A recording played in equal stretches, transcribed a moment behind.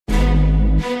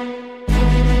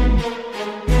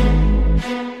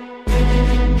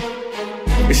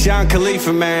It's Young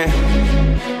Khalifa, man.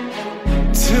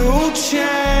 2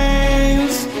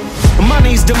 Chainz.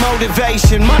 Money's the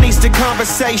motivation, money's the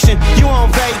conversation. You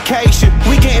on vacation,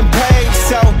 we getting paid,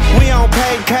 so we on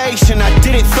vacation. I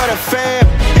did it for the fam,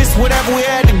 it's whatever we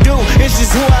had to do, it's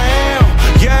just who I am.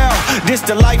 Yeah, this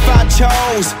the life I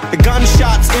chose. The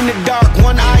gunshots in the dark,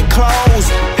 one eye closed,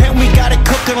 and we got it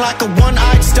cooking like a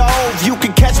one-eyed stove. You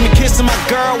can catch me kissing my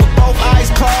girl with both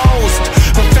eyes closed,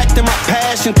 perfecting my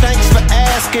passion, thanks for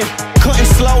asking.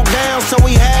 Couldn't slow down, so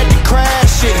we had to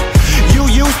crash it. You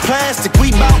use plastic,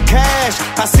 we bout cash.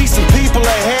 I see some people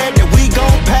ahead that we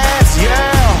gon' pass,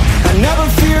 yeah. I never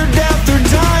fear death or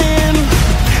dying,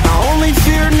 I only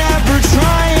fear never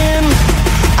trying.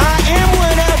 I am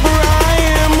whatever I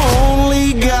am,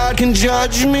 only God can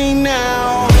judge me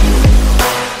now.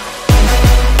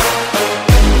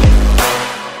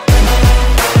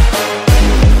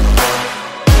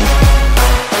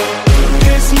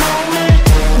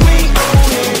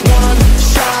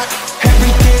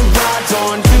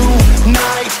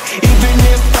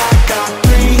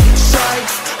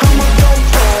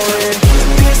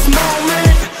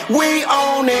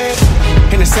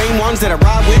 That I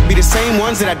ride with, be the same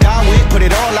ones that I die with. Put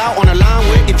it all out on the line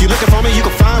with. If you looking for me, you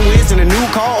can find Wiz in a new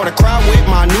car or the crowd with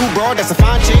my new broad. That's a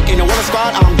fine chick in the water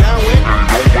squad I'm down with.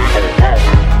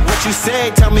 What you say,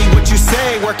 tell me what you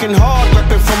say. Working hard,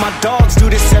 repping for my dogs. Do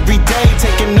this every day,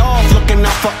 taking off, looking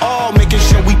out for all, making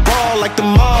sure we ball like the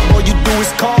mob. All you do is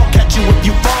call, catch you if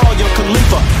you fall. Yo,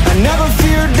 Khalifa, I never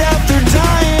fear death or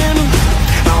dying,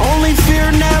 I only fear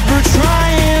never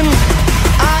trying.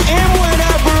 I am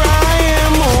whatever I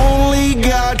am, only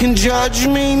God can judge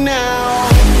me now.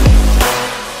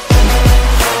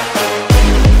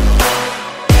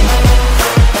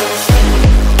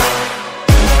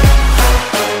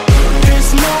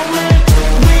 This moment,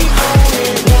 we own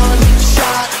it. One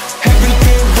shot,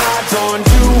 everything rides on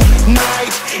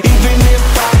tonight. Even if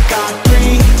I got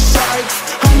 3 strikes,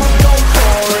 I'ma go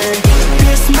for it.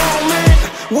 This moment,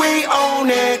 we own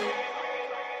it.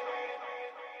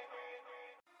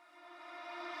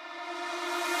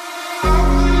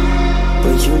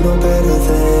 You know better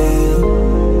than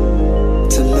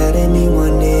to let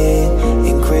anyone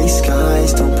in gray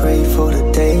skies. Don't pray for the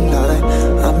daylight.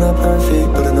 I'm not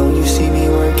perfect, but I know you see me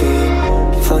working.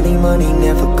 Funny money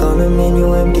never gonna mean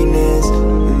your emptiness.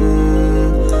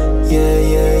 Yeah,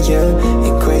 yeah, yeah.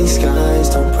 In gray skies,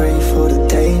 don't pray for the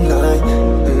daylight.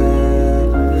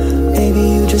 Maybe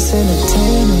you just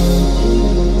entertaining.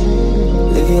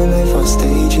 Live your life on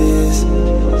stages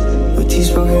with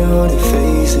these broken hearted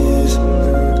faces.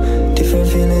 Different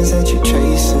feelings that you're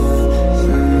chasing.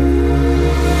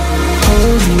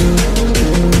 Hold you,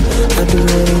 I do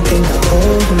anything to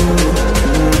hold you.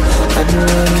 I do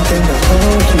anything to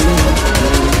hold you.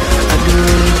 I do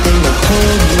anything to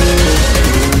hold you.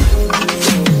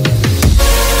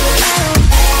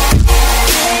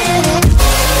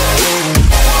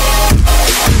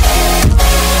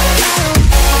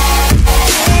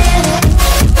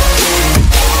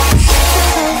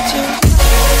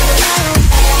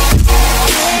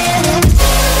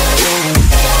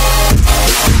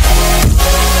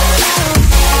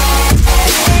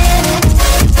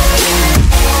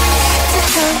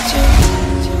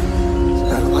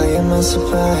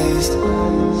 Surprised,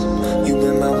 you've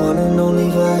been my one and only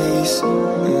vice.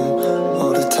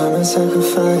 All the time I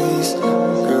sacrificed,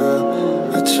 girl,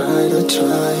 I tried.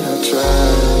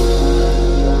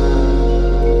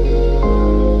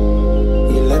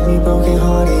 You left me broken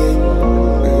hearted.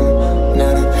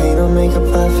 Now the pain don't make a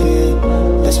profit.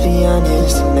 Let's be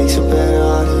honest, it makes a better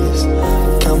artist.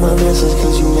 Count my blessings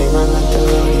cause you made my life the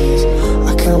hardest.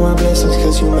 I count my blessings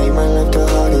cause you made my life the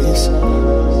hardest.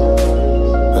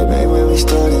 Right back where we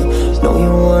started. Know you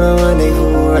wanna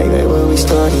rendezvous. Right back where we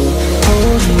started.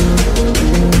 Hold you,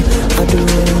 I do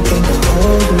anything to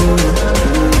hold you.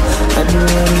 I do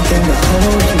anything to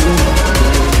hold you.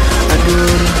 I do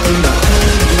anything to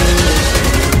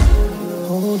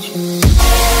hold you.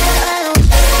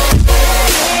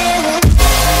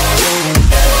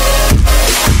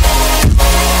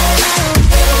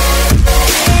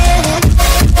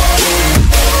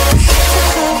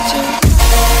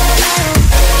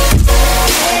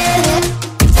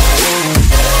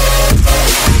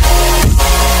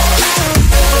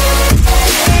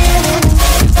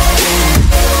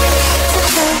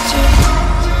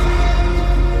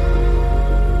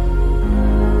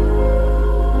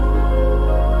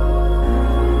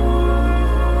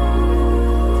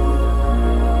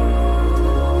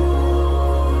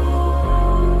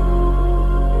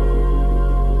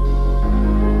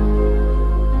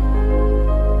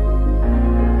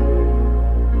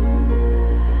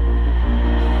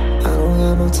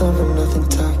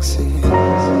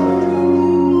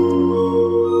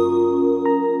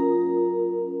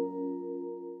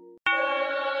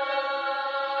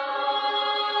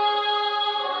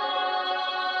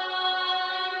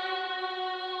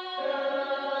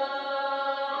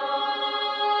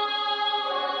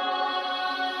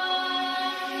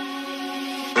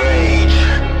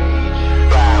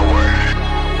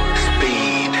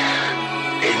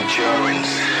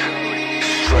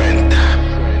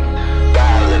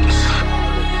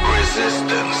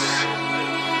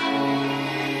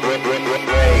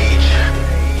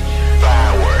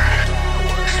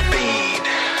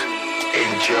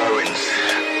 endurance,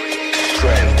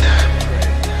 strength,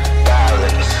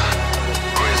 balance,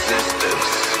 resistance.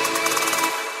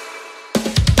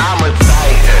 I'm a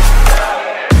titan.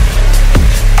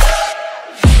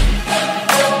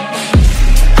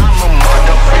 I'm a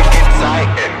motherfucking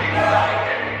titan.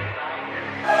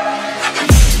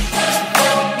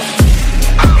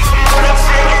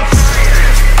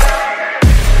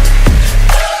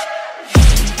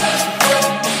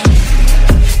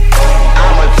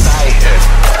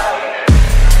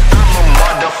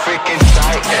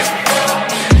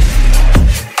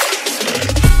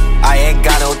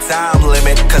 Time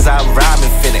limit, cause I rhyme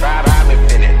infinite.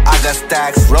 I got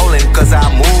stacks rolling, cause I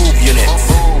move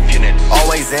units.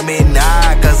 Always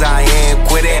M&I, cause I ain't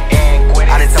quitting.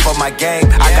 I done top of my game,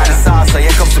 I got the sauce, so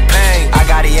here comes the pain. I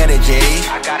got the energy,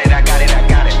 I got it. I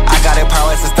got the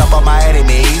prowess to stop all my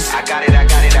enemies. I got it.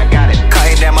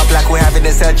 Cutting them up like we're having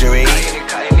the surgery.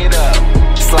 Cutting it up.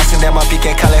 Slicing them up, you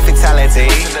can't call it fatality.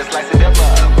 Slicing them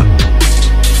up.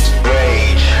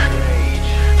 Rage,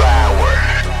 power,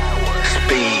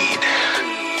 speed,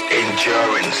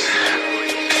 endurance,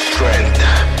 strength,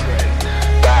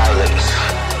 balance,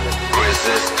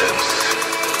 resistance.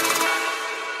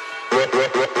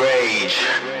 Rage.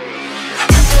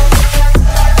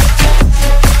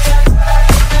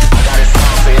 I got it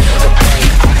song, say it through the pain.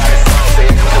 I got it song, say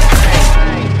it through the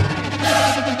pain.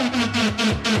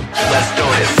 Let's do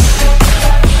this.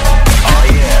 Oh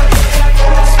yeah.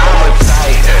 I'm a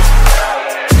titan.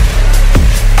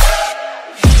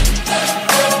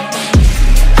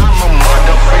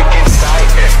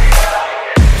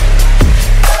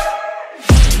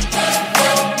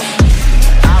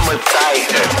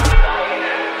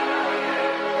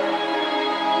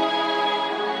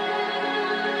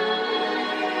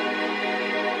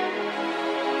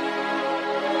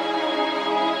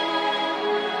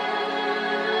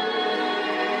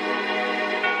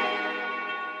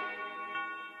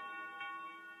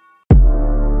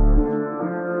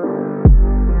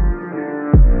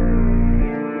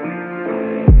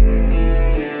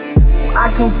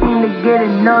 Can't seem to get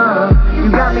enough.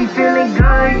 You got me feeling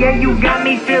good, yeah, you got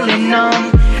me feeling numb.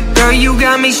 Girl, you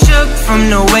got me shook from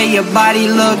the way your body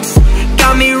looks.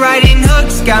 Got me riding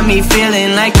hooks, got me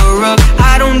feeling like a rook.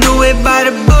 I don't do it by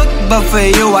the book, but for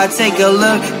you I take a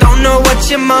look. Don't know what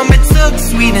your mama took,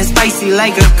 sweet and spicy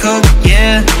like a cook,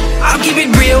 yeah. I'll keep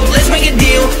it real, let's make a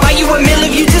deal. Buy you a meal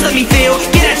if you just let me feel.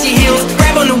 Get out your heels,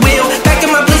 grab on the wheel. Back to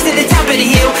my place at the top of the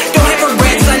hill. Don't have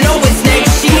regrets, I know what's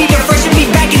next. She need to freshen me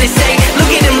back in the safe. Look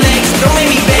at them legs, don't make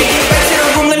me beg. Back to the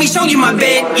room, let me show you my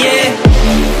bed, yeah.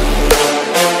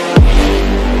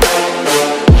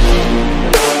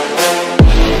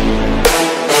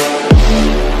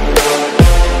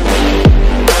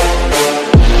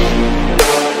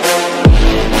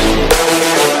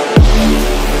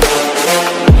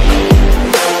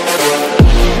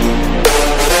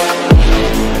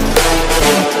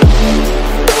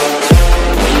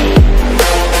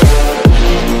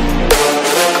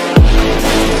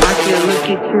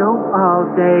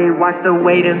 Watch the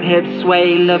way them hips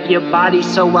sway. Love your body,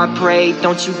 so I pray.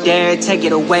 Don't you dare take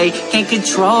it away. Can't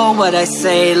control what I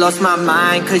say. Lost my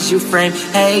mind, cause you frame.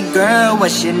 Hey girl,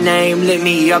 what's your name? Lit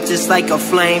me up just like a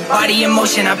flame. Body in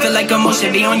motion, I feel like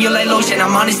emotion. Be on you like lotion.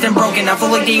 I'm honest and broken, I feel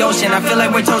like the ocean. I feel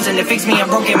like we're chosen. To fix me, I'm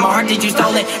broken. My heart did you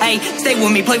stolen. Hey, stay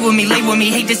with me, play with me, lay with me.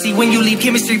 Hate to see when you leave.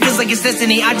 Chemistry feels like it's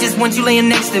destiny. I just want you laying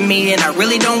next to me, and I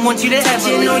really don't want you to have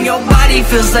it on your body.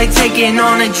 Feels like taking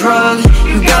on a drug.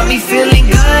 You got me feeling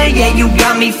good, yeah, you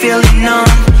got me feeling numb.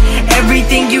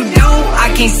 Everything you do,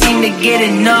 I can't seem to get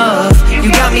enough.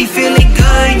 You got me feeling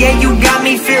good, yeah, you got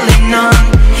me feeling numb.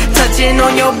 Touching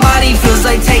on your body feels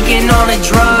like taking on a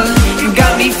drug. You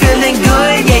got me feeling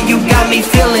good, yeah, you got me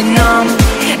feeling numb.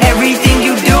 Everything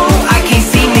you do, I can't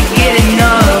seem to get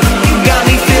enough. You got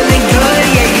me feeling good,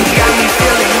 yeah, you got me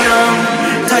feeling numb.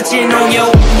 Touching on your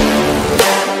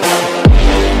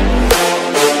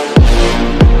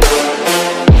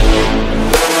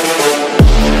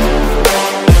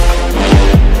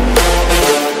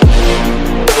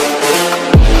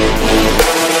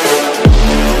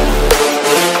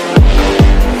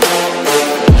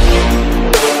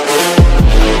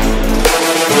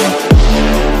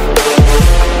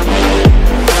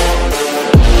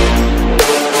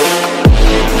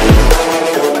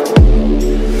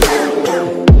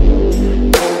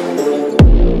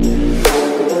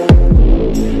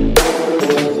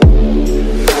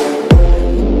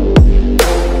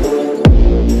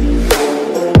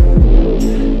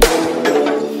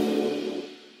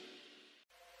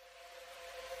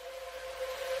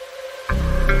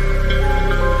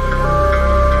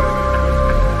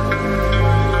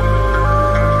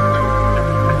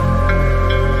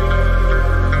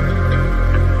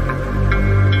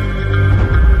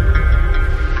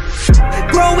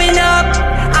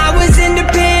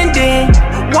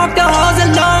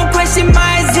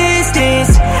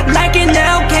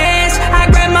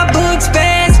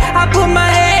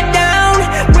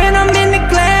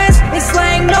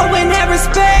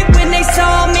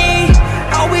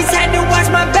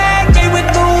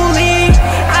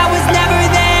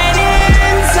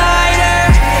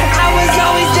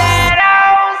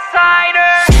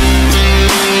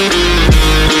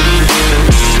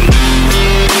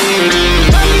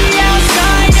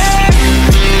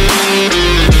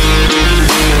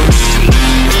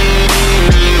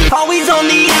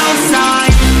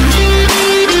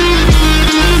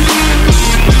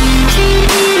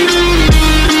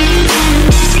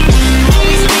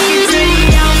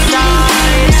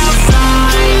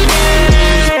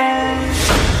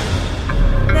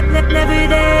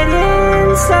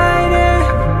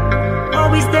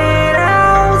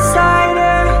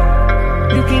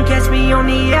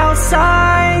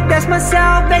that's my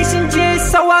salvation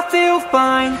just so I feel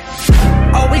fine.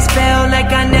 Always felt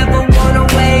like I never wanna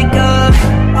wake up.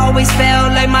 Always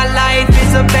felt like my life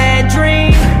is a bad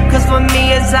dream. Cause for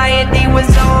me anxiety was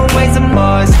always a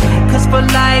must. Cause for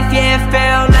life, yeah, it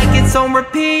felt like it's on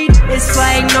repeat. It's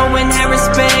like no one had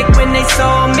respect when they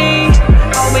saw me.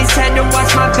 Always had to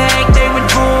watch my back, they would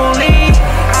bully.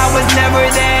 I was never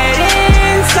that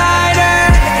insider,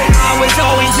 I was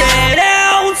always that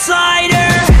outsider.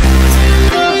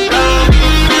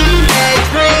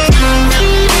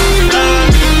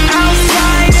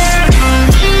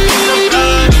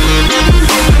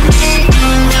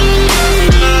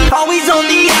 Always on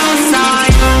the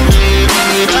outside.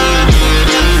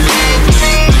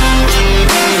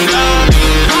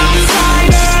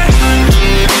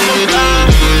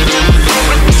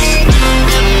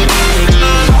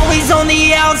 Always on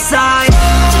the outside.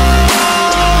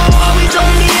 Always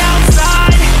on the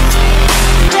outside.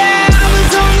 Yeah, I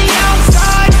was on the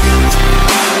outside.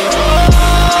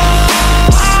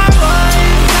 I was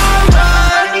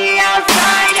the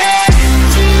outsider.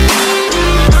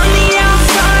 On the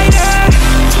outsider.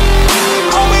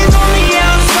 Always on the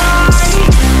outside.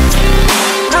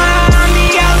 I'm the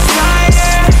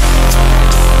outsider.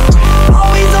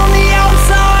 Always on the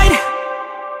outside.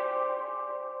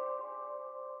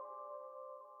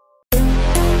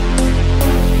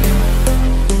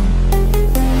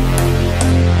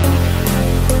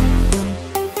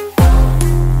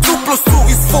 Two plus two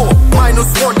is 4,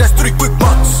 minus 1, that's 3 quick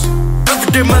months.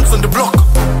 Everyday man's on the block,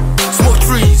 smoke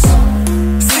trees.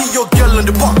 See your girl on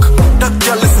the park, that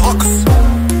girl is hawks.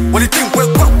 When you think, well,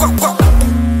 quack, quack, quack.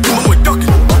 You mama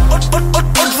ducking,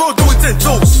 on road doing 10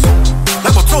 toes.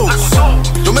 Like my toes,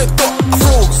 you meant thought I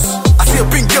froze. I see a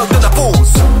pink girl, then I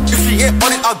pose. If she ain't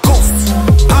on it, I ghost.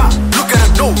 Ha, look at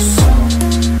her nose.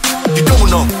 You don't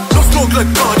know, no smoke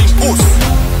like guarding post.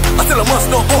 I tell her man's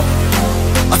not hot,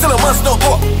 I tell her man's not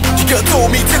hot. She girl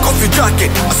told me take off your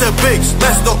jacket. I said Biggs,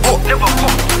 man's not hot, never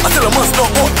hot. I tell her man's not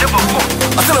hot, never hot.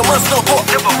 I tell her man's not hot,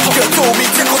 never hot. She girl told me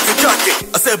take off your jacket.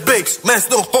 I said Biggs, man's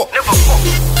not hot, never hot.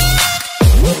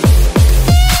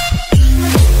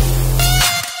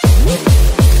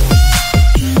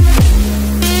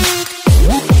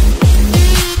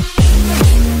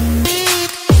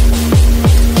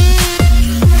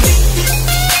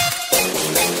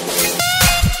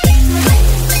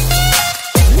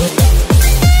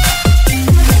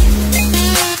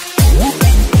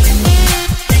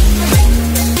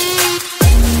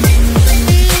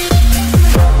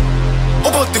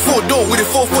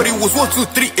 Was 1, 2,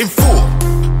 3, and 4.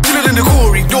 Chillin' in the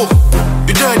corridor.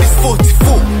 The dad is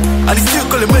 44, and he's still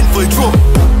calling men for a draw.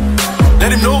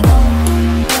 Let him know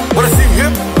when I see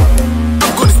him, I'm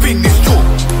gonna spin this jaw.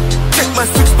 Check my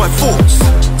switch by force,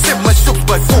 set my shops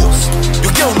by force.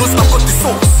 Your girl knows I got the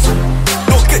sauce.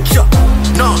 No ketchup,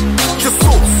 nah, just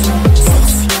sauce.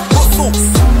 Saucy, hot sauce,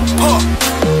 hot,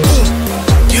 boom,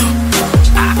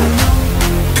 yeah, ah.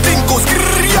 The thing goes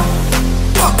grrrr,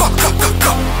 pop, pop, pop, pop,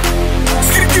 pop.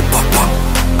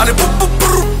 And a boom, boom,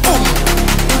 boom, boom.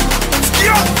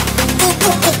 Yeah. Boom,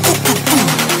 boom, boom, boom, boom, boom.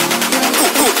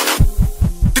 Boom, boom.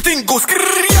 The thing goes grrrr.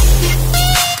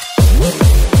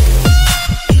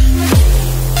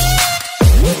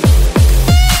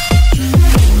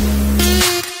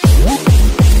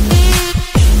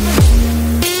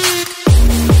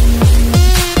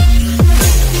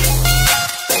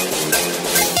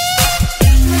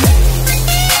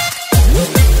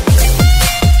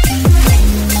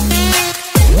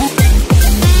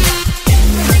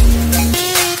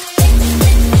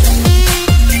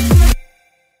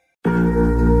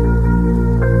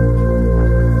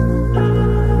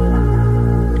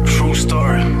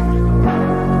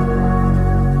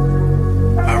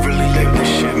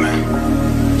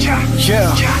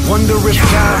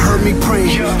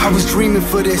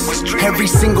 For this every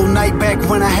single night back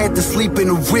when I had to sleep in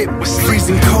a whip,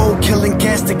 freezing cold, killing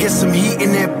gas to get some heat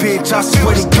in that bitch. I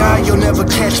swear to God, you'll never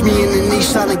catch me in the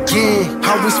niche line again.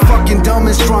 I was fucking dumb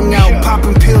and strung out,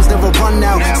 popping pills never run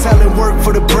out, selling work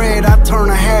for the bread. I turn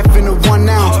a half into 1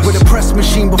 ounce with a press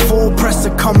machine before press to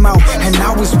come out. And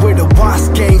I was with a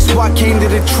W.A.S.E gang, SWAT came to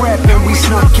the trap and we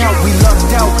snuck out. We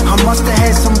lucked out. I must have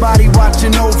had somebody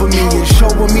watching over me and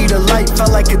showing me the light.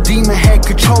 Felt like a demon had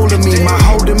control of me. My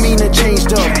whole demeanor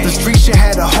changed up. The street shit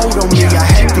had a hold on me. I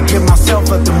had to get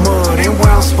myself out the mud. Ain't where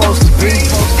I'm supposed to be.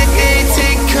 They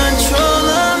take control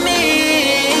of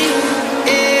me.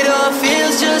 It all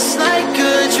feels just like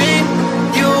a dream.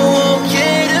 You won't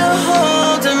get a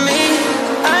hold of me.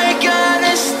 I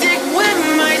gotta stick with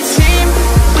my team.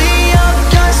 We all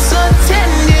got some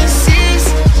tendencies.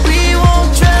 We won't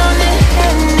drown in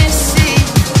Hennessy.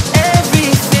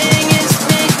 Everything is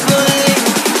make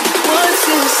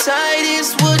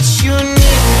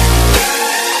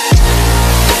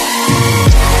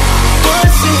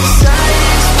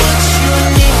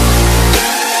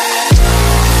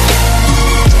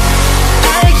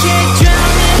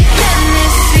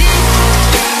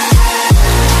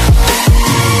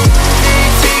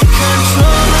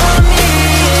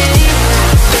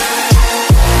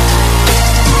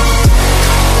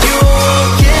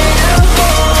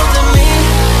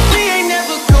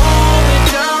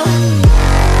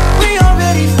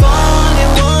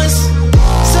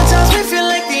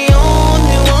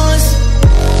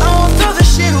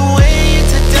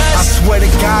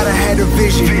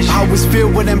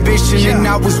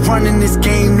running this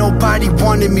game, nobody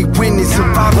wanted me winning.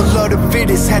 Survival of the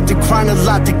fittest, had to grind a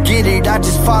lot to get it. I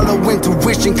just follow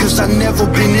intuition, cause I never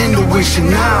been into wishing.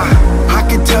 Nah, I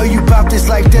can tell you about this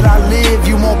life that I live,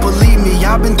 you won't believe me.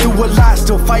 I've been through a lot,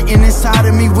 still fighting inside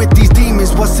of me with these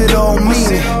demons. What's it all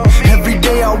mean? Every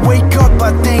day I wake up,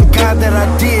 I thank God that I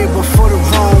did, but for the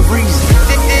wrong reason.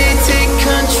 They take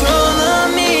control of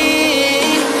me.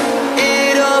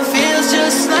 It all feels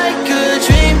just like a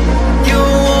dream. You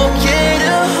won't get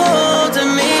a hold of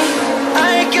me.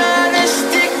 I gotta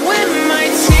stick with my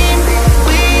team.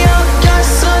 We all got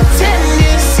some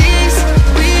tendencies.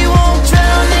 We won't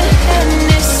drown in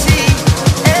Hennessy.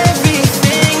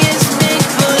 Everything is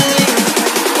make-believe.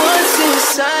 What's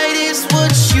inside is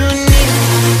what you need.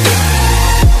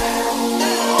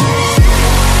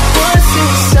 What's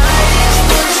inside is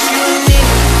what you need.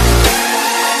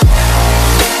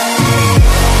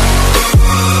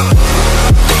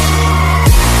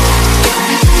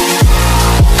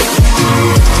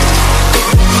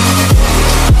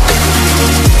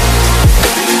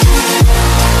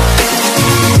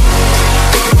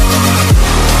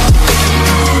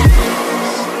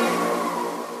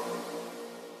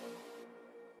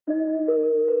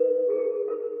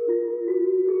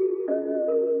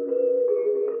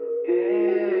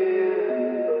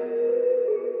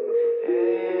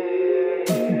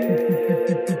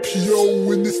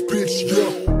 E.P.O in this bitch,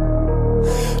 yeah.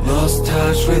 Lost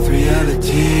touch with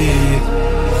reality.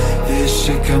 This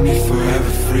shit got me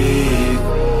forever free.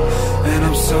 And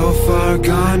I'm so far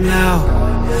gone now.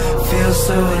 Feel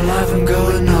so alive, I'm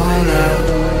going all out.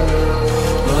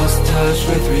 Lost touch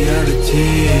with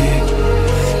reality.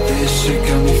 This shit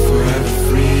got me forever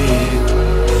free.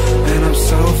 And I'm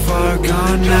so far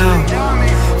gone now.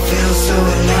 Feel so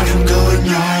alive, I'm going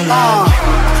all out.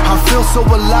 I feel so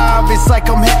alive, it's like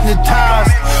I'm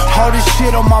hypnotized. All this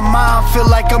shit on my mind, feel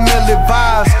like I'm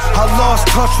ill-advised. I lost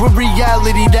touch with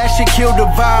reality, that shit killed the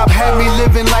vibe. Had me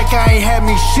living like I ain't had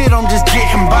me shit, I'm just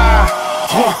getting by.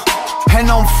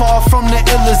 And I'm far from the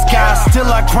illest guy. Still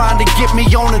I grind to get me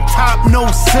on the top,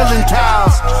 no ceiling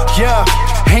tiles. Yeah,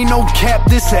 ain't no cap,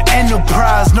 this an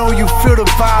enterprise. Know you feel the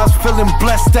vibes, feeling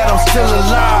blessed that I'm still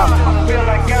alive.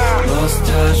 Lost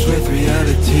touch with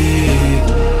reality.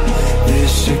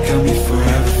 This shit got me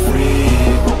forever free.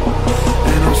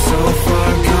 And I'm so far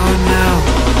gone now.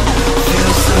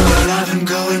 Feel so alive, I'm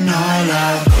going all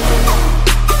out.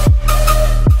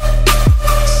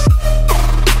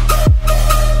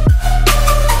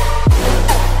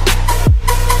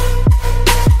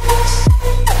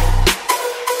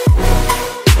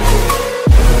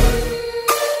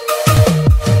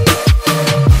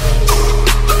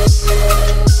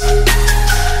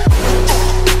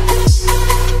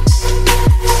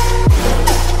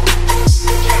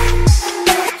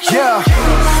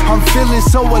 Feeling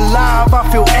so alive, I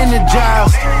feel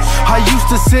energized. I used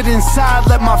to sit inside,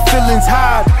 let my feelings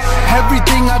hide.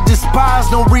 Everything I despise,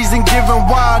 no reason given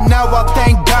why. Now I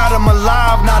thank God I'm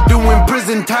alive, not doing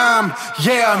prison time.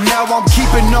 Yeah, now I'm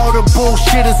keeping all the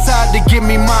bullshit aside to give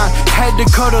me mine. Had to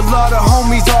cut a lot of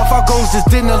homies off, our goals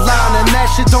just didn't align. And that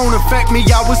shit don't affect me,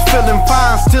 I was feeling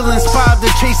fine. Still inspired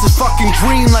to chase this fucking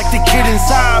dream like the kid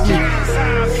inside me.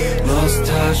 Lost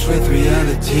touch with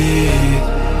reality.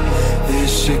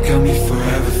 This shit got me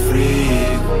forever free.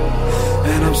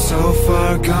 And I'm so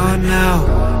far gone now.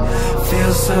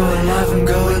 Feel so alive, I'm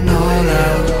going all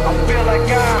out.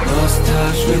 Lost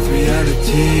touch with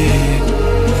reality.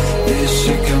 This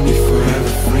shit got me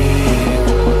forever free.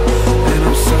 And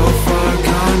I'm so far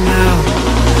gone now.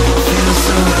 Feel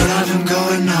so alive, I'm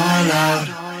going all out.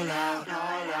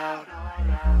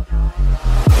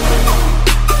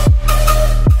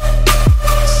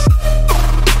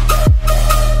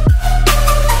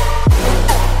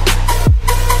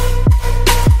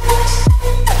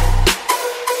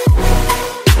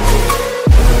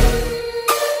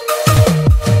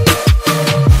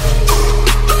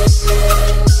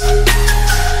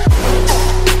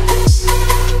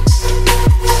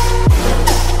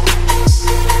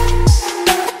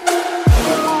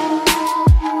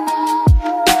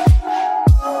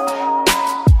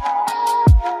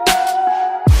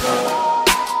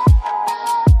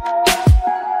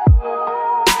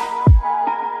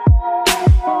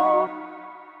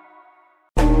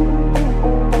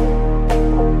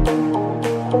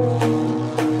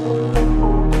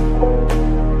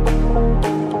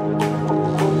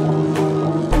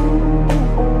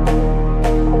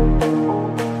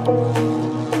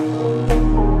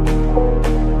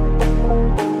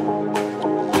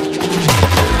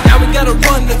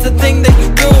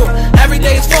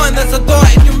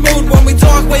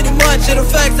 It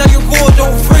affects how you're cool,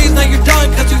 don't freeze, now you're done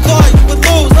cause you thought you would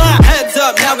lose. Heads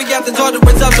up, now we nothing's hard to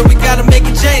resolve, so we gotta make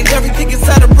a change. Everything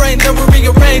inside the brain, then we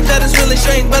rearrange. That is really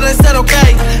strange, but I said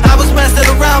okay. I was messing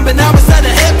around, but now it's time to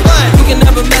hit play. You can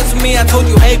never mess with me, I told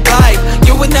you, hey, bye.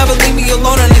 You would never leave me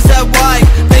alone, and I said why.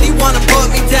 Then you wanna put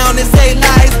me down and say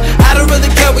lies. I don't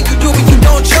really care what you do, but you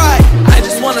don't try. I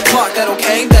just wanna talk, that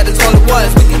okay, that is all it was.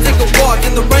 We can take a walk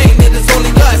in the rain, it is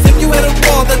only us. If you hit a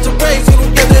wall, that's a race, you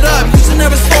don't give it up. You should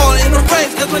never fall in a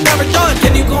race, cause we're never done.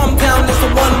 Can you calm down, it's a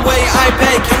one-way I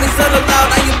pay. Can we settle out,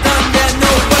 are you done? Yeah,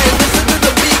 no way. Listen to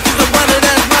the beat, cause I run it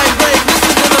as my break.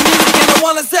 Listen to the music and I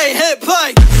wanna say hit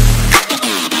play.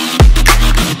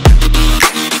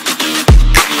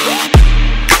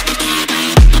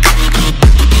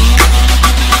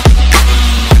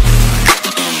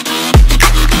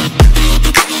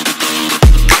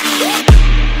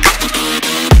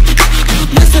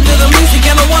 Listen to the music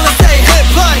and I wanna say hit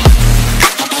play.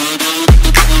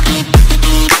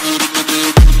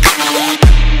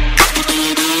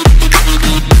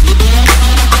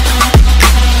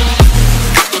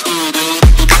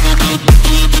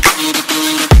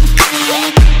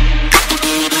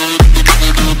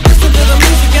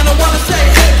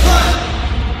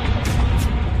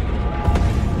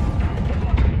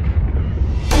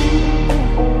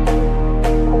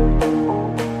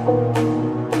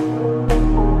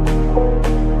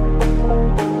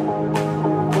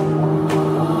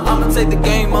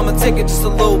 Take it just a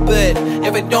little bit.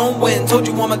 If I don't win, told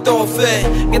you I'ma throw a fit.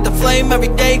 Get the flame every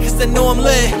day cause I know I'm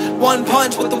lit. One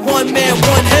punch with the one man,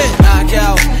 one hit. Knock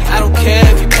out, I don't care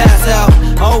if you pass out.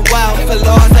 Oh wow, if I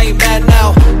lost, I ain't mad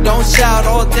now. Don't shout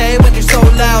all day when you're so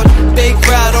loud. Big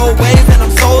crowd always and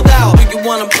I'm sold out. Do you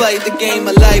wanna play the game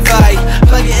of life? I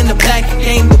plug it in the back and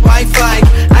game the Wi-Fi.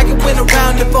 I can win a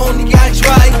round if only I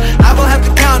try. I will have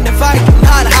to count if I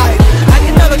cannot hide. I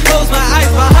can never close my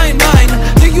eyes behind mine.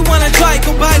 Do you wanna try,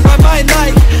 go by my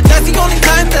life? That's the only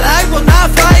time that I will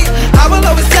not fight. I will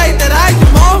always say that I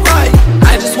am alright.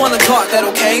 I just wanna talk, that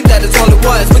okay, that is all it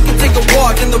was. We can take a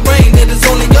walk in the rain, it is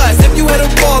only us. If you hit a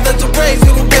wall, that's a race,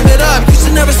 you don't give it up. You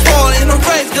should never fall in a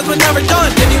race, cause we're never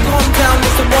done. Can you calm down,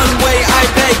 it's a one-way I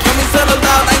beg. Can we settle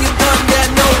out, are you done? Yeah,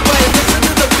 no way. Listen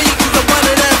to the beat, cause I run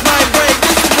it as my break.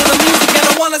 Listen to the music and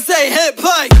I wanna say hit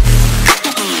play.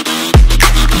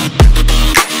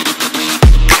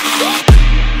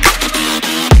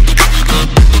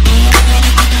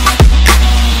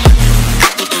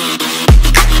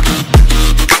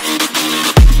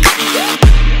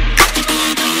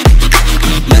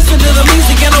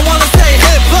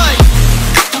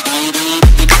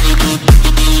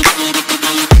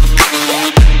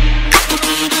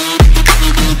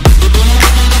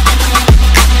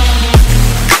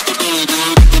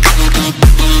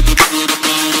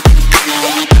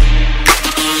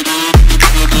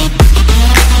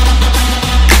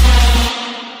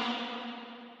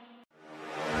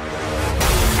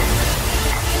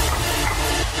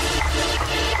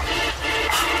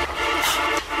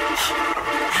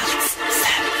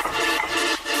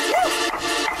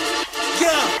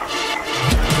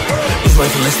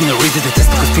 Listening or read the test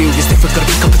because fear is different, gotta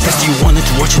become a test. You wanted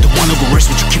to watch it, don't wanna go rest.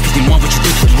 Would you keep it in one, what you do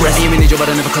to the rest? I am in a job,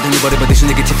 but I never cut anybody, but this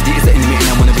negativity is the enemy. And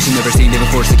I wanna be never seen, never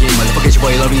force the game. I'll forget you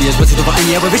by loving years, what's it over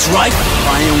any other bitch, right?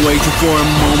 I am waiting for a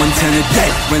moment and a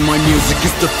day when my music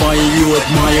is the fire you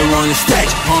admire on the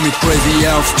stage. Call me crazy,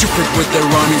 I'm stupid with the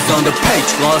rhymes on the page.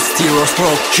 Lost heroes,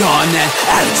 Prokyon and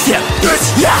Alixsep,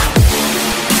 yeah!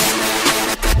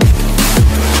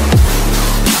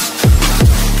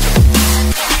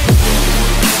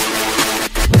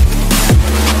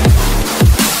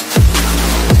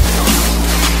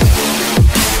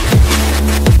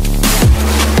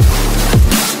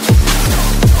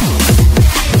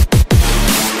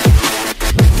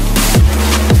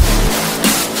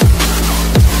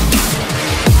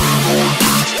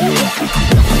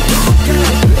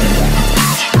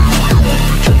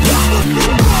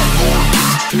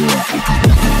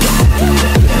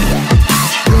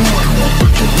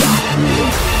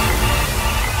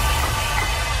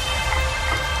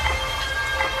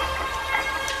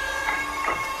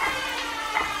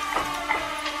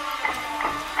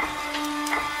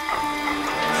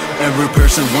 Every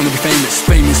person wanna be famous.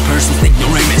 Famous persons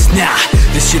ignoramus. Nah,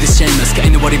 this shit is shameless. Got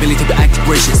nobody willing to be active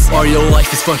gracious. Or your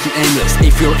life is fucking aimless.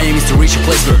 If your aim is to reach a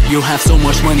place where you have so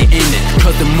much money in it,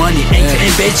 cause the money ain't the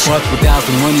aim, bitch. But without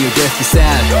the money you're definitely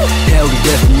sad. Hell, you're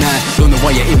definitely mad. Don't know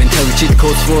why I even tell you cheat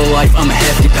codes for life. I'm a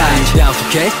hefty package. Doubt,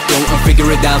 okay? Go and figure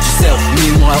it out yourself.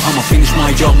 Meanwhile, I'ma finish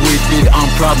my job with me. I'm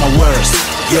proud my worst.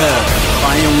 Yeah,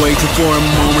 I am waiting for a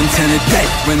moment and a day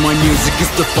when my music is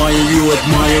the fire you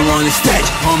admire on the stage.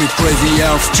 Call me crazy,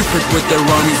 elf, stupid with the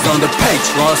rhymes on the page.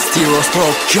 Lost heroes,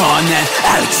 Prokyon and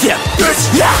Alixsep,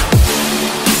 yeah!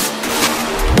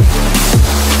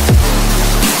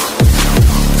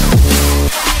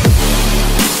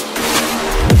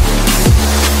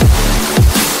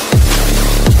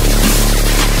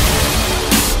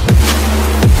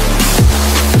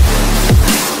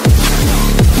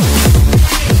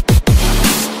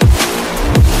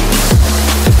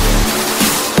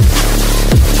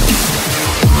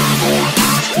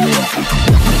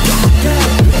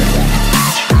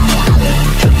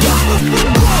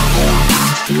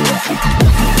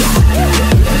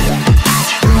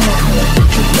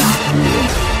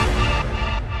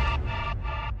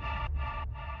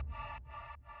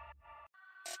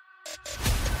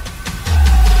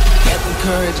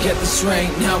 Get the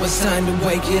strength, now it's time to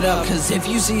wake it up. Cause if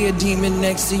you see a demon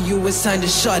next to you, it's time to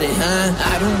shut it, huh?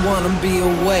 I don't wanna be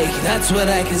awake, that's what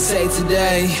I can say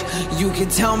today. You can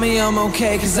tell me I'm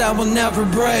okay, cause I will never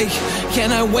break.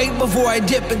 Can I wait before I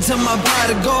dip into my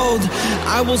pot of gold?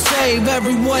 I will save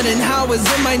everyone and how is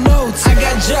in my notes. I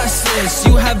got justice,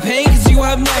 you have pain cause you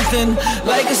have nothing.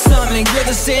 Like a stomach, you're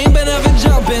the same but never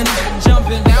jumping.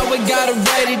 Now I gotta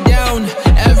write it down,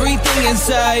 everything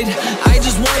inside. I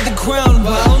just want the crown,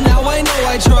 well now I know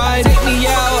I tried. Take me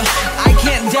out, I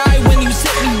can't die when you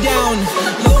sit me down.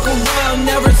 Look around,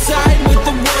 never side with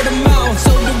the word of mouth.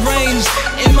 So deranged,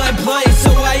 in my place,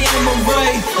 so I am a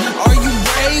wraith. Are you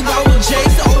brave? I will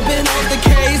chase, open up the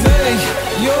case. Hey,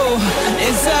 yo,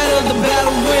 inside of the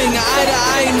battle ring, eye to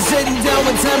eye, I'm sitting down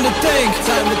with time to think.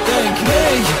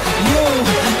 Hey, yo,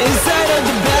 inside of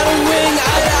the battle ring,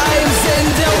 eye to eye, I'm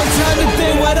sitting down with time to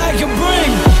think what I can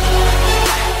bring.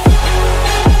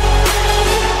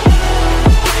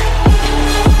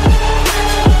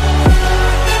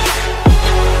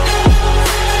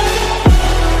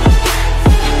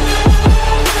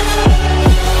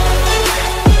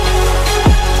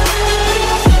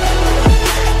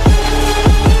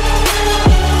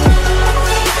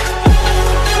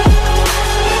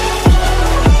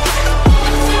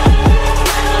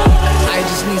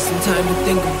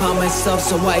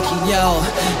 So I can yell.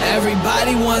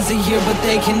 Everybody wants to hear but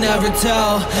they can never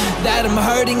tell that I'm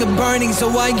hurting and burning,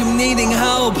 so I am needing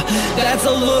help. That's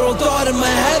a little thought in my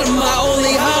head of my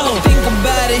only help. Think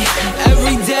about it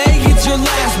every day, it's your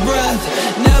last breath.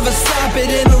 Never stop it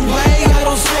in a way, I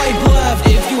don't swipe left.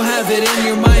 If you have it in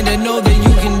your mind, I know that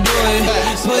you can do it.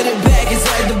 Put it back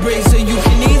inside the break so you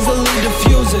can easily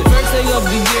diffuse it. First day of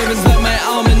the year is like my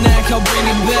almanac, I'll bring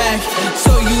it back.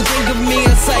 So you think of me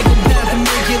a psychopath and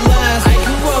make it last. I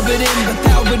can rub it in, but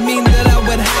that would mean that I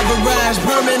would have a rash.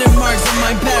 Permanent marks in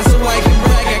my past, so I can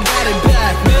brag I got it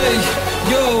back. Hey,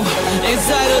 yo,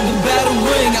 inside of the battle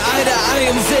ring, eye to eye,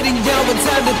 I'm sitting down with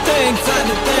time to think.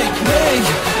 Hey,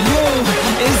 yo,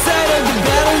 inside of the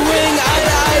battle ring, eye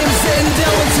to eye, I'm sitting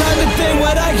down with time to think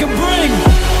what I can bring.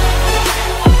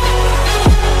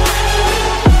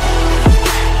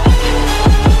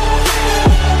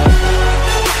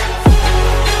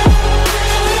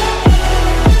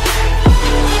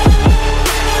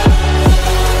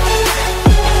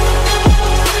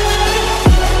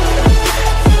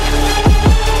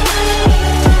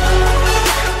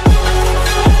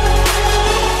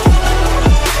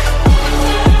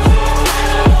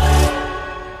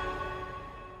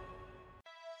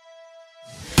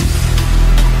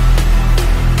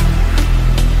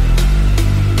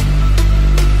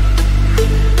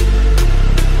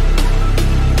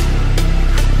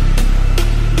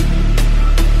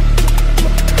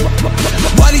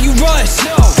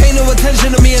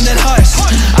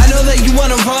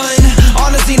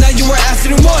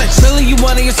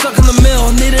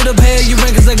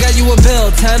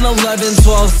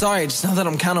 Sorry, just know that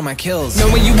I'm counting my kills. Know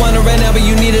what you want right now, but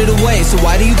you need it away. So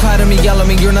why do you cry to me, yell at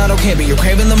me, you're not okay? But you're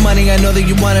craving the money, I know that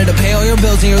you wanted to pay all your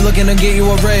bills, and you're looking to get you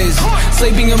a raise.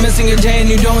 Sleeping or missing a day, and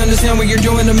you don't understand what you're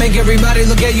doing to make everybody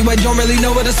look at you. I don't really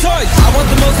know what to say. I want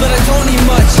the most, but I don't need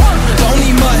much. Don't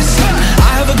need much. I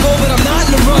have a goal, but I'm not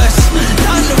in a rush.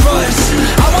 Not in a rush.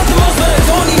 I want the most, but I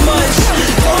don't need much.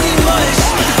 Don't need much.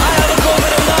 I have a goal,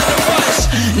 but I'm not in a rush.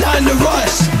 Not in a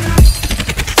rush.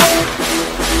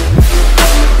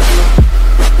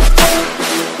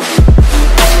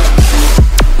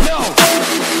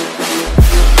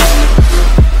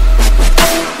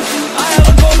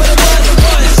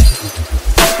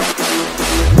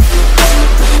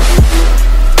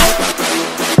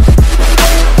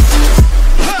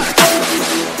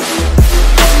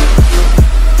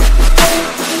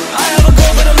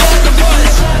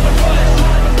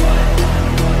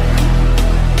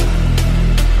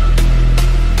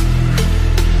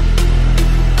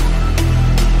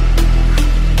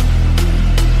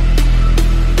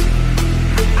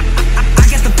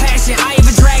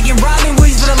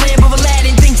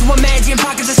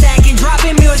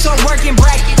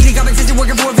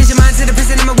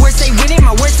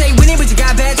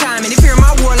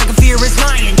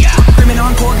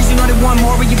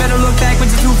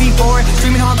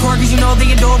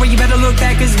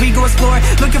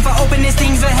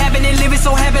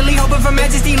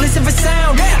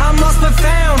 I'm lost but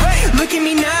found. Look at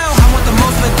me now. I want the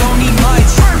most but don't need much.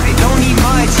 Don't need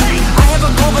much.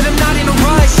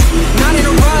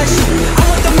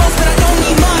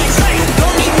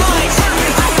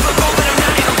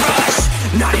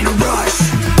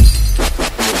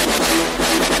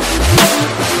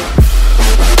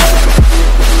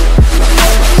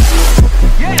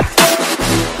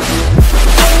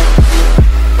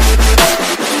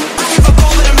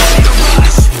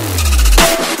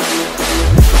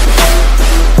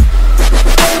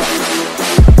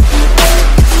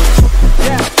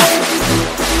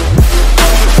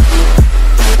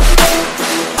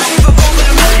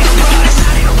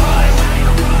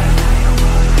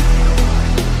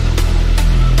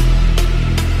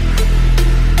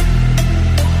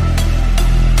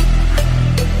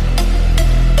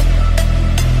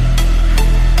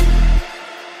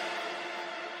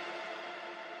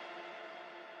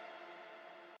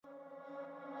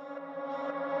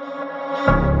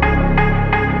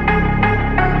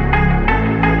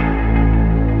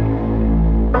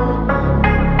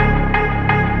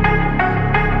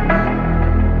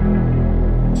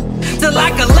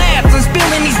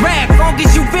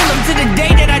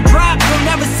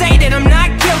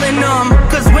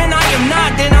 Cause when I am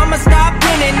not, then I'ma stop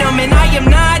winning them. And I am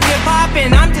not hip-hop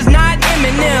and I'm just not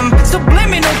Eminem.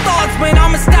 Subliminal thoughts when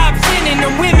I'ma stop sending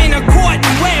them. Women are caught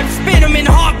in webs, spin them in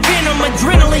hawk venom.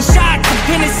 Adrenaline shots of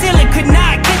penicillin could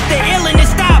not get the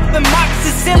illness stop.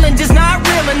 Amoxicillin just not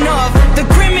real enough. The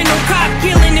criminal cop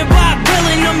killing and Bob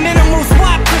billing. A minimal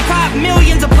swap to cop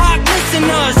millions of pop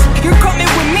listeners. You're coming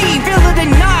with me, feel it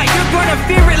or not. You're gonna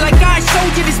fear it like I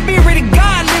showed you the spirit of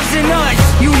God lives in us.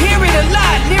 You hear it a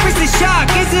lot, lyrics is shock.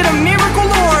 Is it a miracle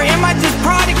or am I just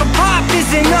product of pop?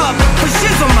 Isn't up, but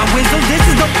shizzle my whistle, this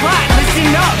is the plot.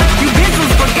 Listen up, you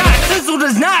bizzles forgot. Sizzle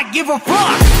does not give a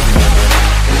fuck.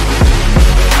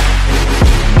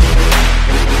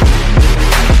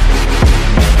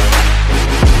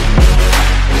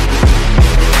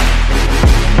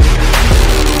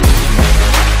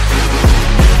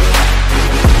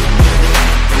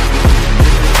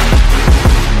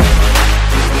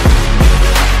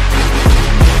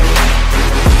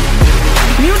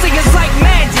 Music is like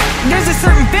magic. There's a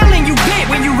certain feeling you get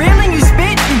when you reel and you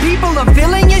spit, and people are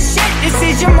feeling your shit. This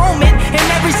is your moment, and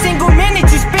every single minute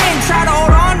you spend, try to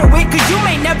hold on to it, cause you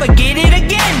may never get it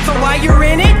again. So while you're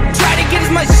in it, try to get as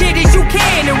much shit as you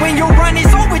can. And when your run is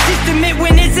over, just admit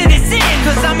when it's in its end.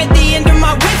 Cause I'm at the end of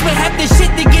my wish, but half the shit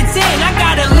that gets in, I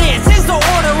got a list. Here's the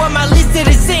order of my list of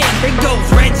the sin. It goes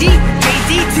Reggie,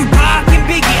 Jay-Z, Tupac, and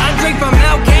Biggie, Andre from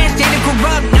Outkast, Jada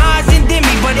Corrupt, Nas, and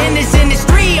Demi. But in this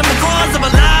industry, I'm the cause of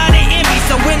a lot of envy.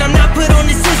 So when I'm not put on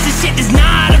this list, this shit does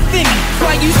not offend me.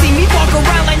 Why you see me walk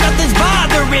around like nothing's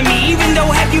bothering me, even though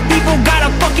half you people got a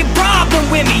fucking problem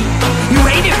with me. You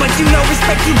hate it, but you know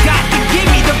respect you got to give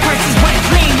me. The person's wet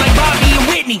dream like Bobby and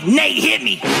Whitney. Nate hit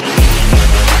me.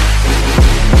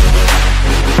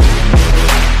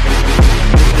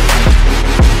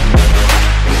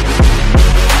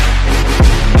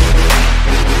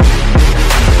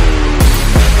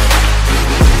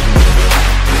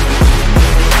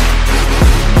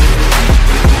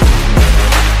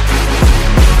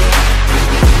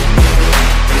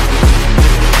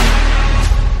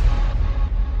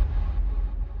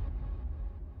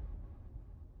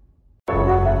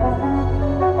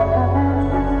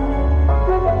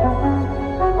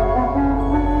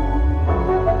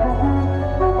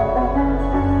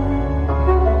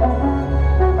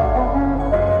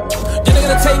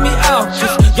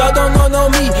 Y'all don't know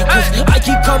me, cause I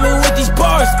keep coming with these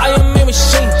bars, I am a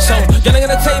machine. So y'all ain't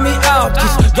gonna take me out,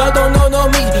 cause y'all don't know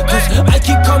me, cause I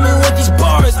keep coming with these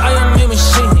bars, I am a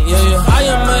machine. Yeah, yeah, I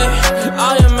am a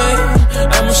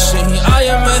machine. I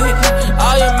am a machine.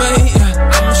 I am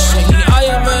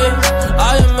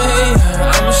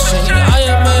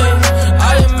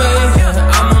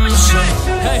a machine.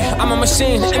 Hey, I'm a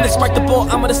machine, indestructible.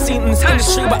 I'm on the scene in this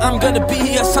industry, but I'm gonna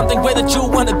be something way that you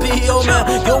wanna be. Oh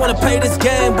man, you wanna play this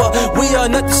game, but we are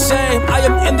not the same. I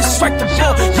am indestructible.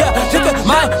 Yeah, look at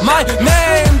my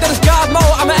name. That is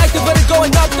GODMODE. I'm an activator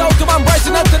going up though, cause I'm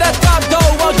rising up to that top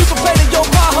though. Well, you can play to your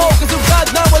pothole, cause you got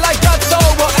none, well I got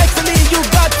soul. Well, actually you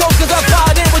got told, cause I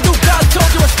bought in when you got told.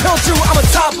 You was built you, I'm a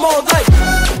top mode like.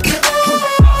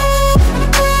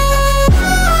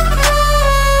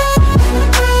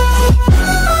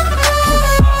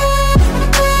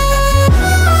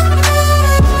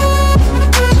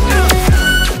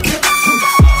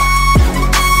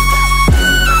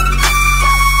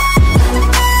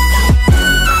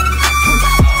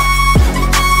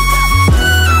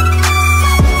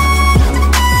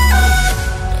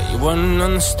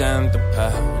 Understand the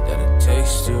power that it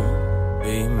takes to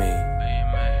be me.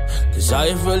 Cause I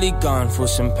have really gone through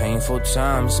some painful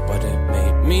times, but it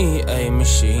made me a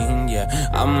machine. Yeah,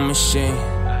 I'm a machine.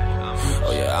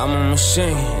 Oh yeah, I'm a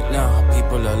machine. Now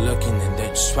people are looking and they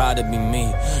just try to be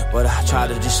me, but I try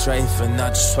to just strafe and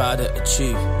not just try to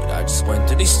achieve. But I just went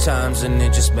through these times and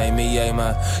it just made me a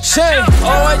machine.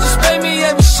 Oh, it just made me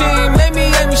a machine, made me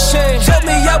a machine. Told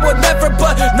me I would never,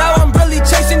 but now I'm really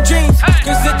chasing dreams.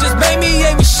 Cause it just made me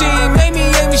a machine, made me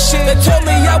a machine. They told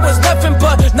me I was nothing,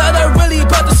 but now they're really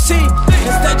about to see.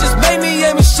 Cause that just made me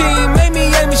a machine, made me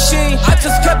a machine. I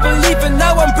just kept believing,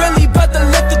 now I'm really about to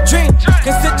live the dream.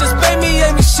 Cause it just made me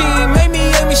a machine, made me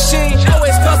a machine.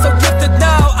 Always felt so gifted,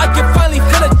 now I can finally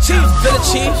feel the Chiefs. Feel the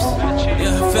Chiefs,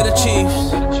 yeah, feel the Chiefs.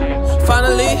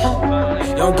 Finally,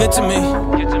 you don't get to me.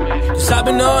 Cause I've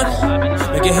been on,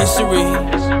 making history.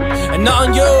 And not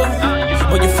on you.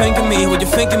 What you think of me, what you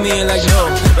think of me, like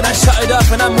no. But I shut it up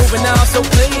and I'm moving now so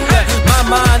clean. Yeah, my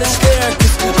mind is scared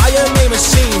cause I am a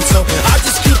machine. So I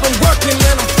just keep on working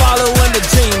and I'm following the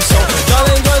dream. So y'all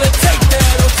ain't gonna take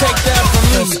that, don't take that from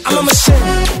me. I'm a machine.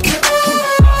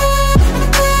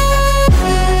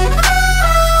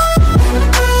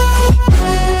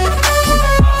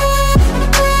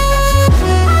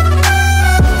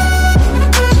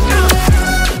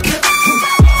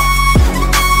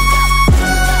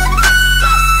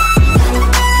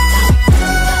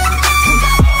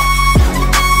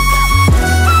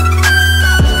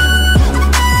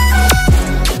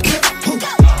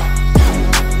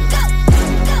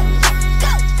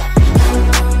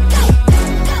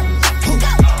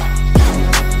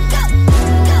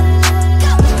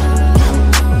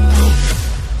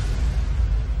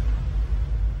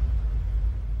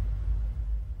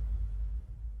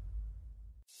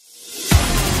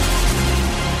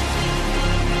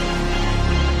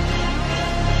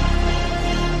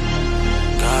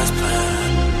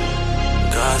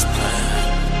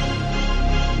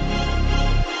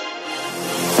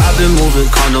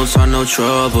 no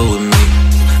trouble with me.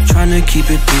 Trying to keep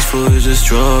it peaceful is a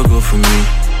struggle for me.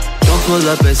 Don't pull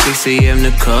up at 6 a.m.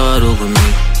 to cuddle with me.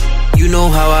 You know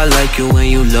how I like it when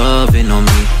you loving on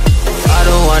me. I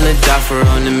don't wanna die for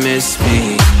them to miss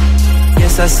me.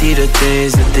 Yes, I see the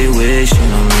things that they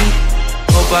wishing on me.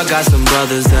 Hope I got some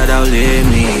brothers that outlive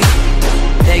me.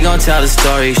 They gon' tell the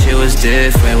story, shit was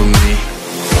different with me.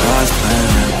 God's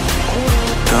plan,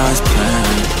 God's plan.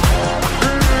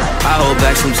 I hold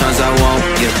back, sometimes I won't,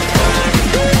 yeah.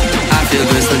 I feel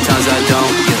good, sometimes I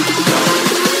don't, yeah.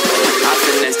 I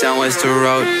finesse down West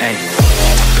Road, ayy.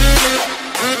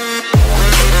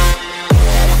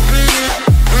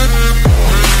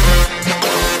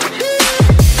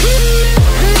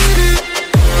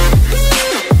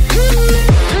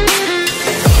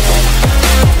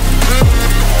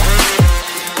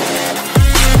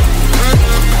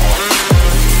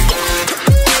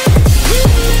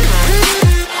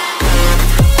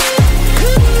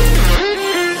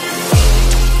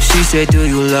 Said, do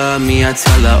you love me? I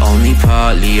tell her only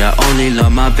partly. I only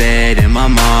love my bed and my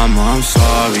mama, I'm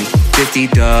sorry. 50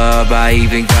 dub, I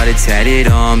even got it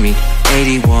tatted on me.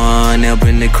 81, they'll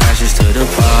bring the crashes to the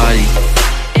party.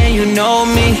 And you know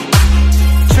me,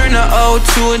 turn a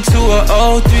 02 into a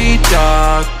 03,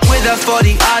 dog. With a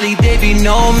 40 Ollie, they be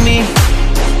know me.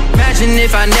 Imagine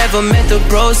if I never met the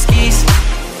broskies.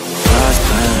 God's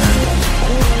plan,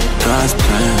 God's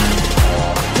plan.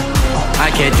 I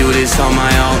can't do this on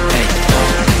my own, hey.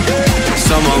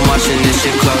 Someone watching this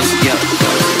shit close, yeah.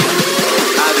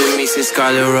 I've been me since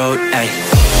Scarlet Road, hey.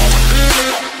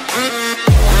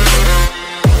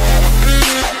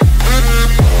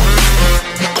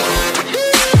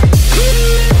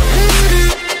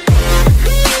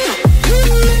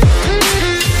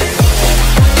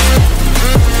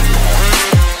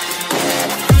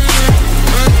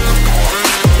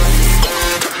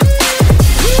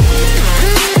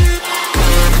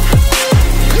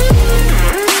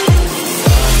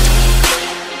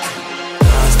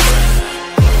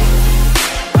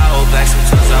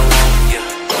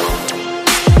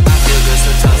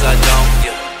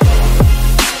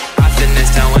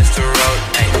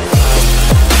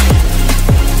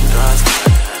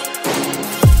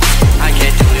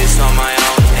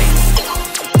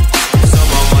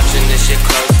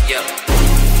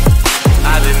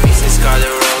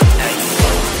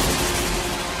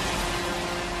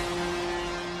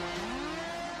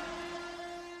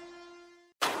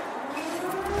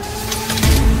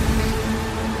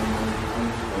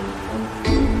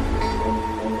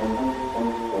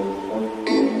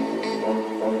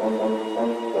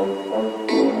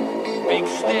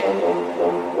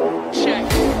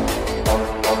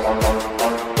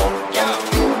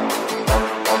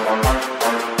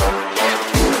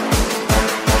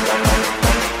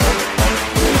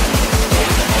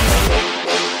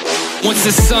 Once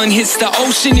the sun hits the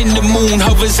ocean and the moon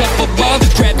hovers up above,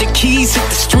 grab the keys, hit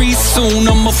the streets soon,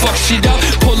 I'ma fuck shit up.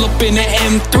 Pull up in the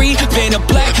M3, van of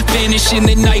black, vanish in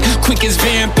the night, quick as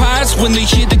vampires when they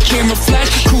hear the camera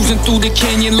flash. Cruising through the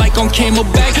canyon like on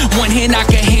Camelback, one hand I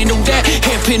can handle that,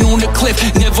 hairpin on the cliff,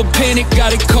 never panic,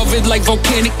 got it covered like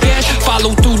volcanic ash.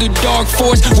 Follow through the dark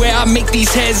forest where I make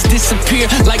these heads disappear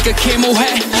like a camel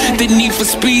hat. The need for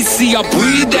speed, see I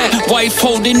breathe that, wife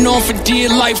holding on for dear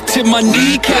life to my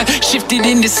kneecap. Shifted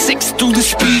into 6 through the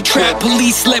speed trap.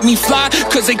 Police let me fly,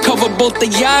 cause they cover both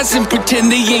the eyes and pretend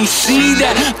they ain't see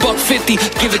that. $150,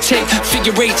 give or take,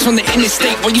 figure eights on the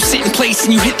interstate. While you sit in place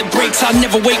and you hit the brakes, I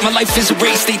never wait, my life is a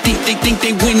race. They think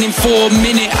they winning for a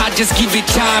minute, I just give it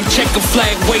time. Check a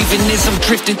flag waving as I'm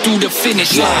drifting through the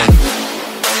finish line.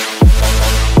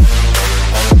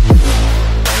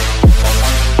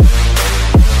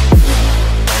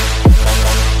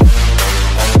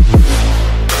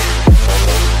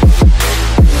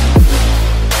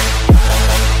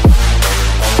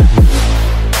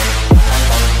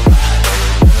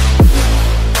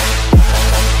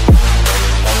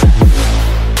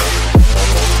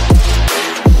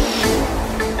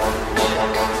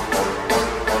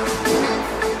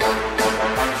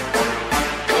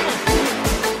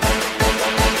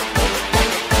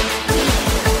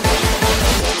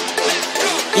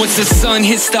 Once the sun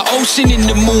hits the ocean and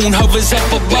the moon hovers up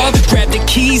above, grab the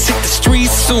keys, hit the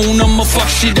streets soon, I'ma fuck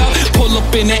shit up. Pull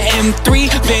up in the M3,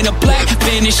 van of black,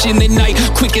 vanish in the night,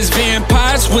 quick as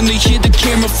vampires when they hear the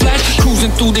camera flash.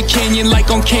 Cruising through the canyon like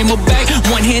on Camelback,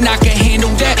 one hand I can handle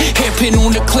that, hairpin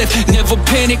on the cliff, never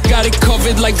panic, got it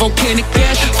covered like volcanic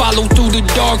ash. Follow through the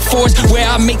dark forest where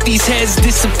I make these heads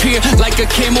disappear like a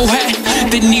camel hat.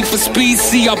 The need for speed,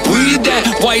 see I breathe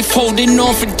that, wife holding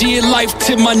on for dear life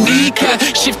to my kneecap.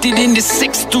 Shifted drifted into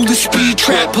 6 through the speed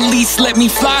trap. Police let me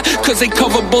fly, cause they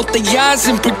cover both the eyes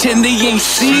and pretend they ain't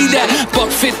see that.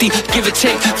 $150, give or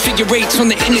take, figure eights on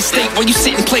the interstate. While you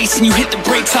sit in place and you hit the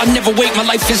brakes, I'll never wait, my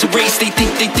life is a race. They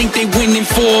think they winning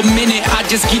for a minute, I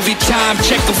just give it time.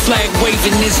 Check the flag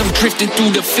waving as I'm drifting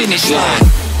through the finish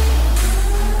line.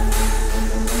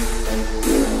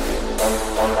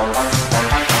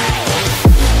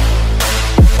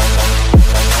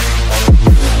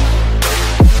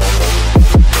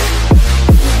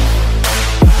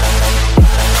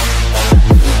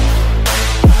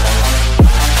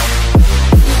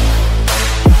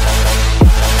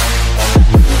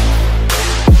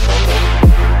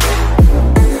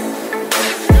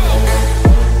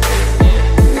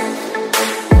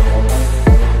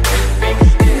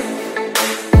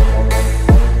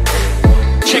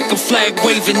 Flag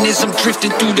waving as I'm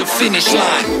drifting through the finish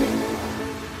line.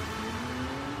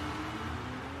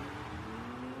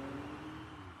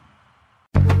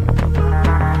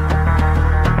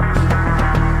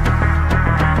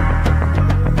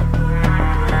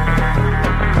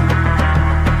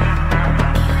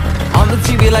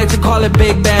 Like to call it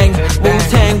Big Bang.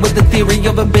 Wu-Tang with the theory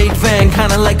of a big bang,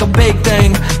 kinda like a big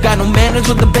thing. Got no manners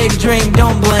with a big dream.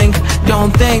 Don't blink, don't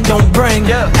think, don't bring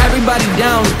everybody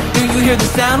down. Do you hear the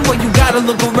sound? Well, you gotta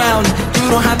look around. You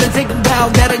don't have to take a bow,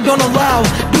 that I don't allow.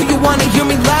 Do you wanna hear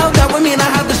me loud? That would mean I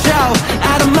have to shout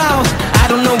out of mouth. I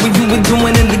don't know what you been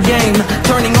doing in the game,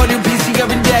 turning on your PC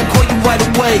every day, I call you right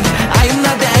away. I am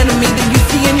not the enemy that you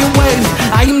see in your ways.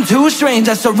 I am too strange,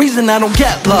 that's the reason I don't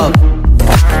get love.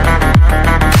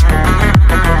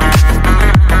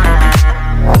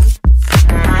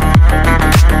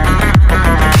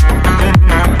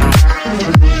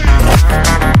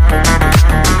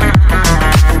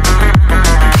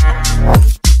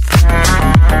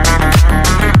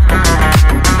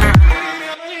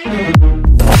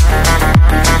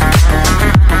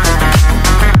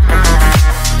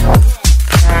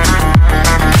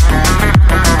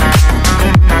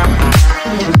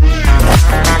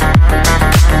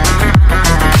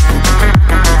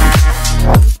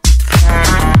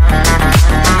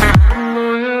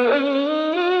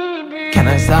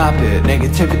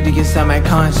 Negativity inside my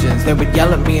conscience. They would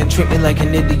yell at me and treat me like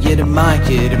an idiot and my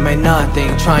kid. It might not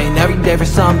think, trying every day for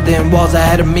something. Walls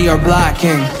ahead of me are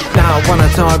blocking. Now I wanna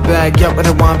talk back, get what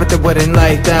I want, but they wouldn't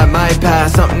like that. My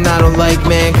past, something I don't like,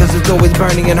 man, cause it's always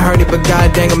burning and hurting. But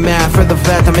god dang, I'm mad for the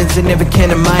fact I'm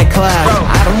insignificant in my class.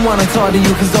 I don't wanna talk to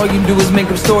you cause all you do is make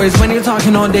up stories. When you're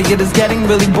talking all day, it is getting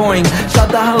really boring.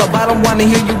 Shut the hell up, I don't wanna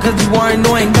hear you cause you are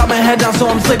annoying. Got my head down so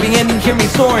I'm sleeping and you hear me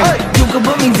soaring. You can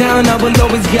put me down, I will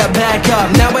always get back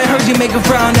up. Now I heard you make a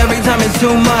frown every time it's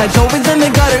too much. Always in the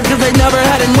gutter cause I never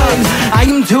had enough. I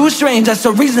am too strange, that's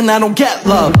the reason I don't get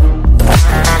love.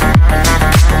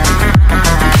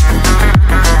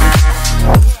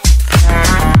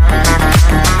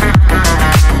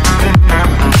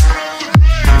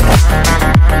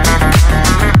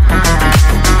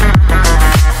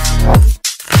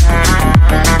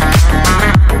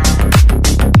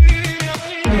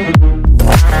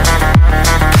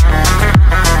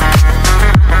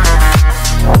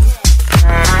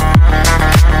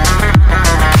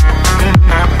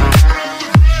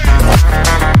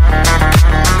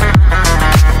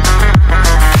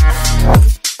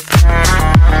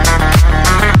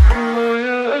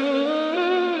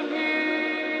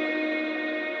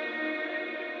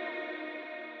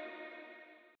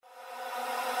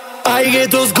 I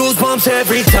get those goosebumps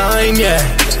every time, yeah.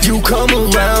 You come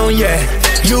around, yeah.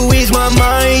 You ease my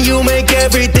mind, you make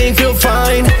everything feel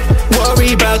fine.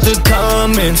 Worry about the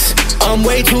comments, I'm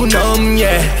way too numb,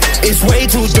 yeah. It's way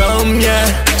too dumb, yeah.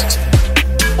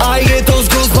 I get those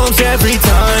goosebumps every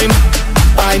time.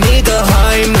 I need the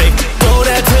Heimlich, throw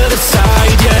that to the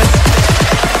side,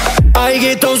 yeah. I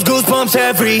get those goosebumps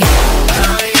every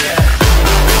time, yeah.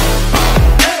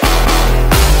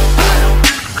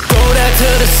 Throw that to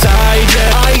the side,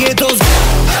 yeah. I get those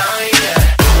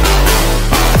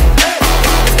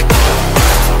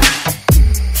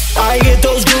I get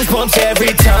those goosebumps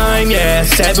every time, yeah.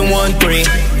 713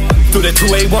 through the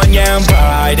 281, yeah, I'm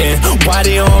riding. Why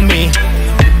they on me?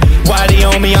 Why they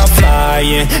on me? I'm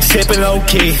flying, sipping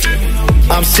low-key.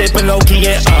 I'm sipping low-key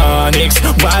in Onyx.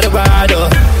 Rider,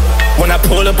 when I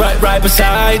pull up right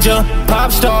beside ya.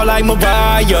 Pop star like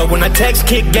Mariah. When I text,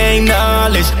 kick game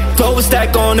knowledge. Throw a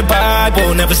stack on the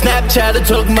Bible. Never Snapchat or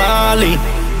took Molly.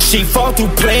 She fought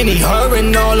through plenty, her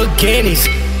and all her guineas.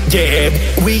 Yeah,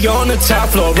 we on the top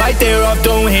floor, right there off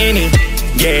Doheny.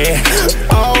 Yeah,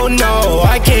 oh no,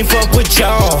 I can't fuck with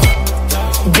y'all.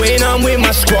 When I'm with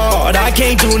my squad, I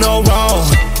can't do no wrong.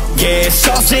 Yeah,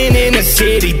 saucing in the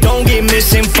city, don't get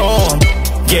misinformed.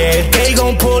 Yeah, they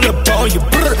gon' pull up on you.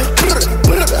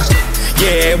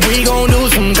 Yeah, we gon' do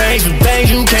some things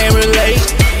you can't relate.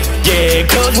 Yeah,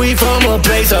 cause we from a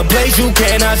place you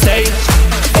cannot stay.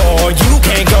 Or you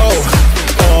can't go,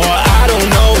 or I don't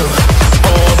know,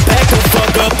 or back the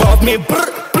fuck up off me.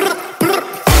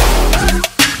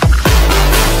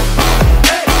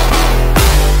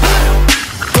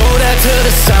 Throw that to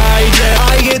the side, yeah,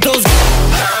 I get those.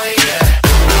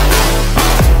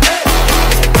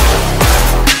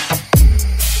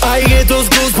 I get those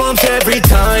goosebumps every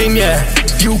time, yeah.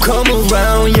 You come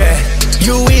around, yeah.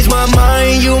 You ease my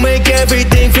mind, you make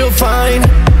everything feel fine.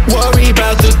 Worry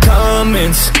about the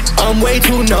comments, I'm way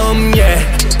too numb, yeah.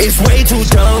 It's way too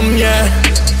dumb, yeah.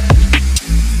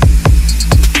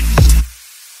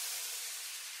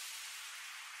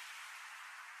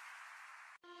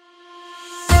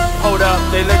 Hold up,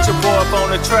 they let your boy up on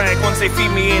the track. Once they feed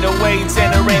me 808s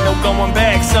and there ain't no going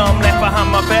back. Some left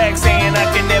behind my back saying I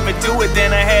can never do it.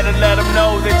 Then I had to let them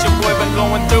know that your boy been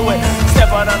going through it. Step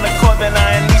out on the court, then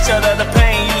I unleash out of the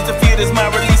pain. Use the field as my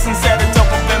release and set it up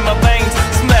in my veins.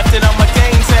 Slapped it on my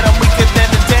game, said I'm weaker than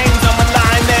the Dames. I'm a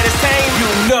lion that is tame. You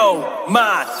know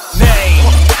my name.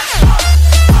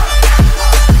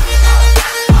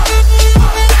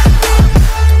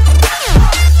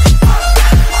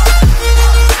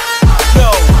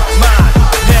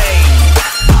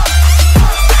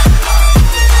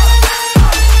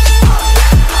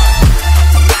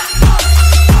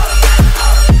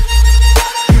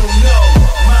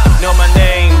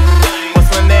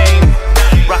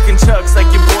 Chucks like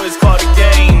your boys call the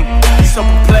game. So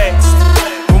perplexed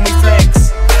when we flex.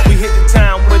 We hit the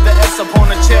town with the S up on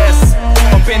the chest.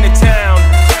 Up in the town,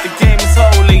 the game is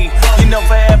holy. You know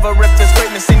forever if there's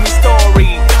greatness in your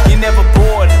story. You're never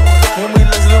bored when we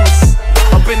let loose.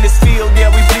 Up in this field, yeah,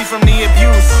 we bleed from the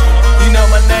abuse. You know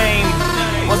my name,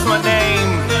 what's my name?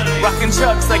 Rockin'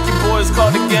 Chucks like your boys call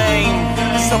the game.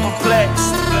 So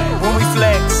perplexed when we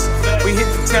flex. We hit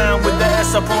the town with the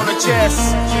S up on the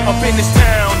chest. Up in this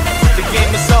town, the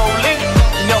game is holy.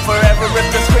 You know forever if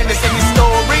there's greatness in your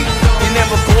story. You're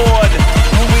never bored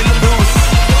when we loose.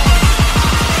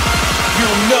 You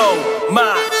know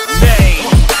my name.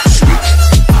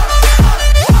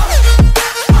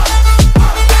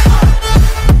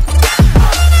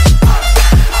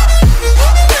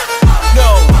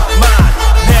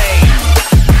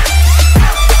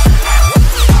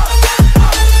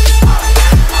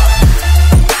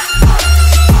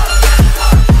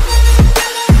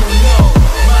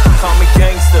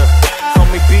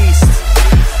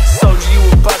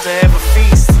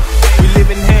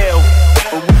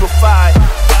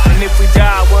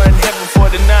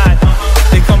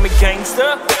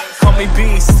 Call me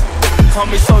beast, call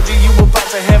me soldier, you about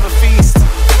to have a feast.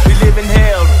 We live in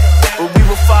hell, but we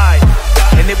will fight.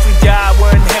 And if we die,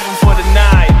 we're in heaven for the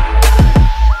night.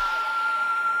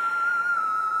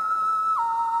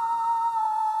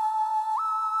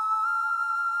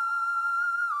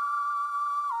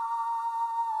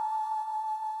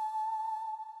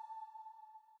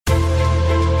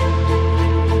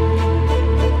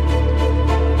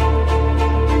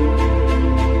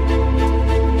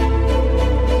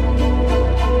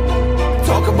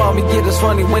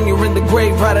 Funny when you're in the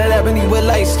grave, right at ebony with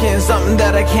light skin. Something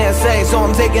that I can't say, so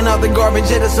I'm taking out the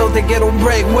garbage, hit it so they get a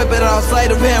break. Whip it out,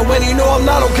 sleight of hand when you know I'm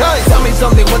not okay. Tell me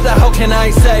something, what the hell can I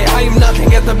say? I am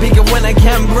nothing at the peak of when I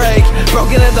can break.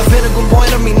 Broken at the pinnacle point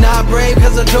of me not brave,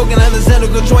 cause I'm choking at the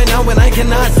cynical joint now when I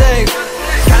cannot save.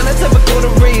 Kinda typical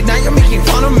to read, now you're making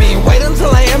fun of me. Wait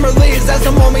until I am released, that's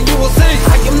the moment you will see.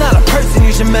 I am not a person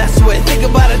you should mess with. Think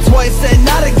about it twice and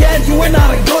not again, you are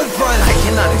not a good friend. I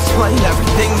cannot explain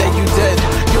everything that you did.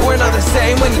 You are not the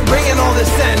same when you bring in all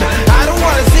this in. I don't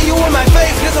wanna see you in my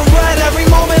face, cause I'm red every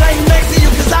moment I am next to you,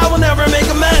 cause I will never make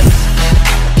amends.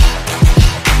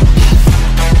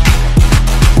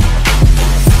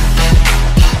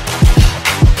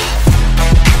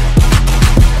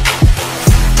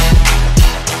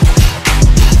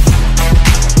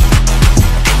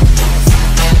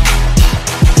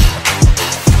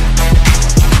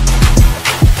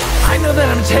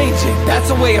 That's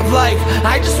a way of life.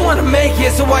 I just wanna make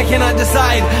it, so I cannot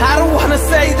decide. I don't wanna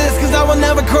say this, cause I will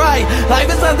never cry. Life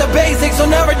is not the basics, so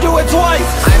never do it twice.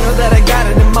 I know that I got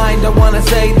it in mind, I wanna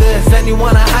say this. And you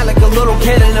wanna hide like a little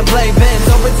kid in a playpen.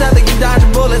 So pretend that you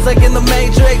dodging bullets like in the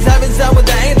Matrix. Having sound with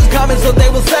the angels coming, so they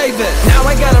will save it. Now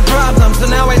I got a problem, so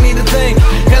now I need to think.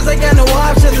 Cause I got no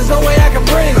option, there's no way I can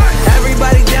bring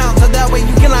everybody down, so that way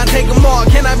you cannot take them all.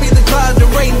 Can I be the clouds that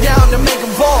rain down to make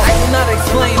them fall? I cannot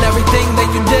explain everything that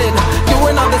you did. You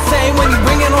are not the same when you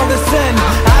bring in all this sin.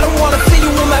 I don't wanna see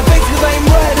you in my face, cause I am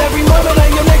red every moment I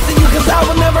am next to you, cause I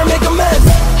will never make amends.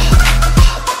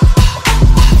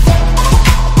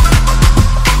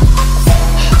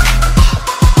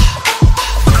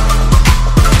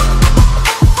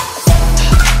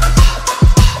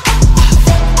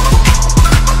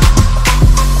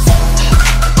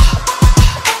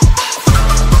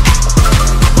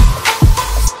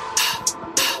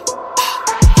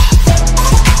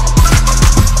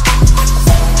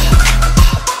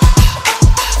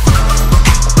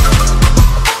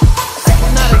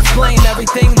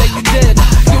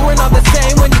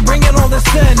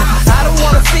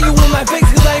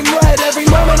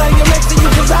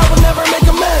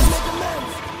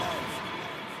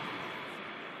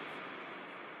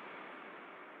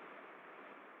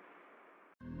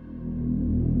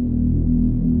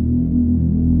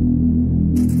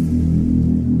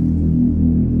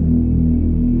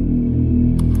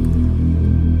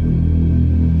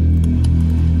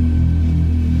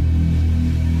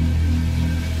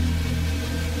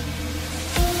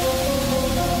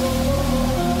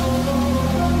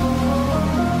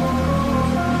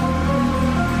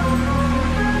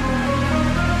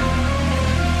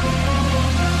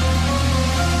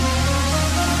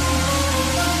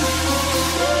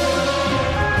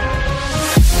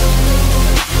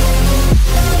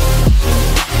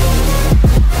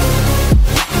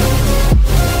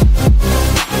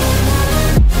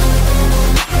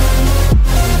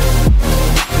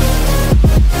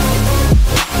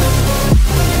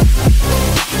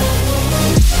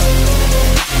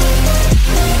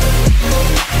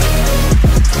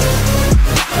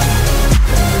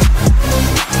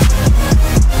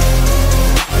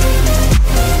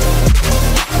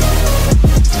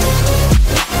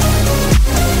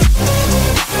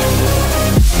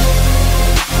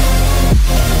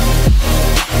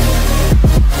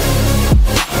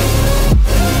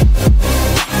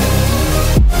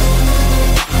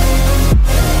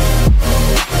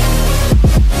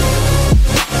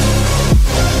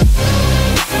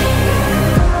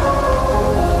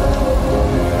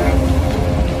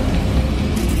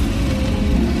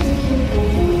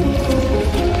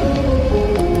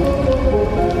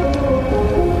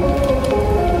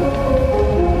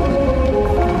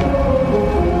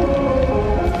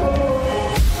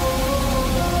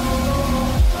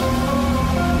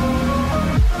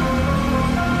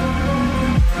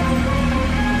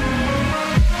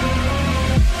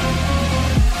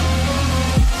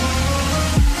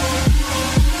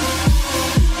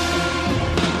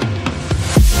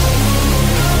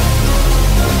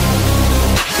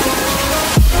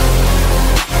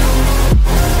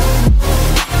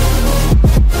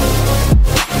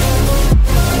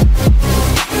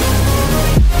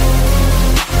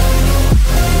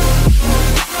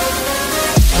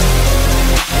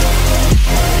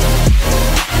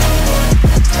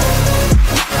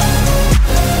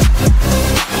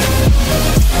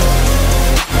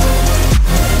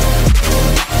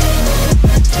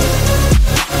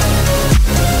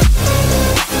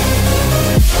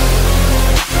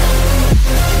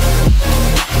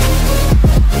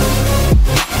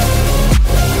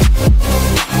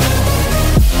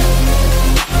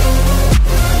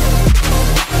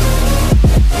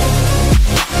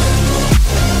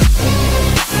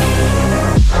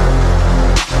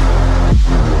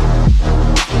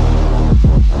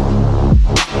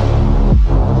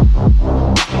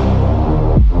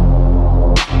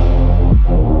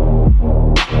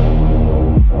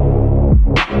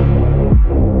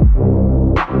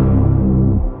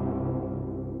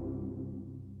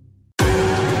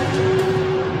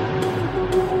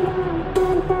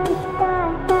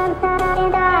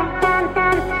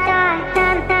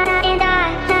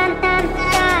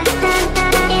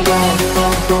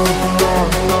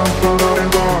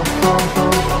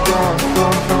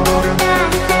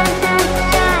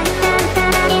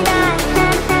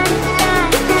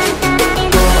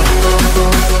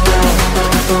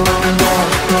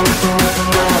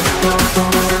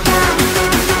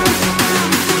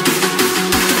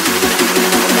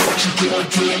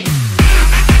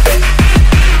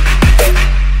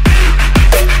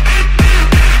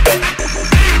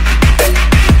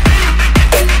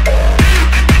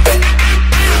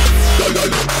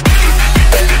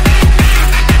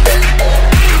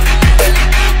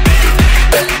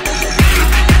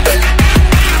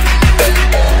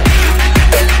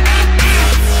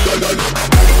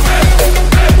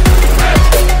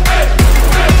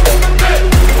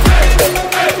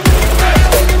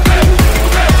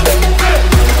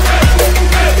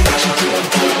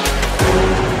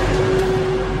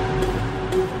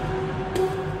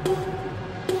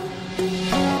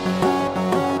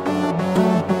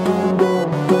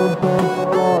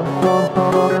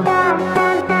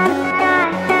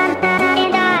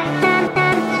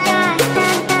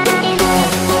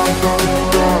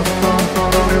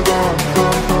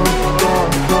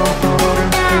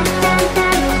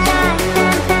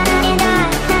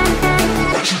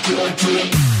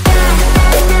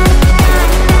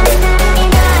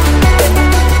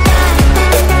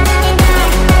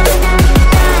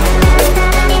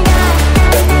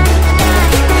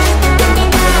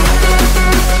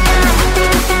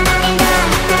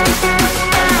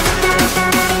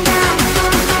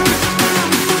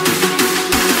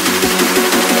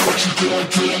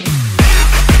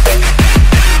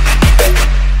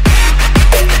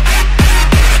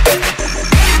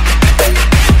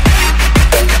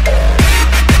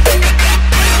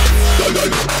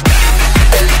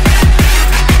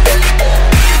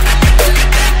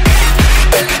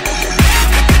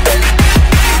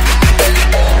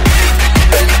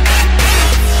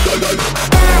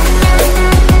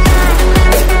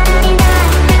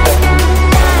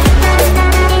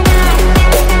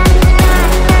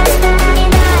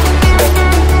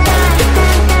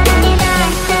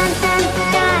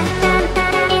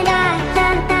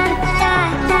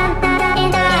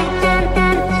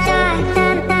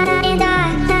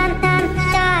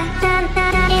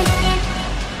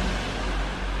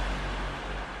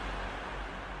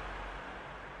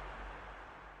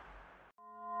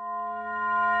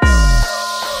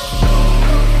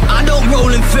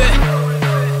 rolling fit.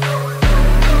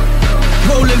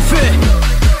 Rolling fit.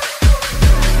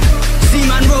 See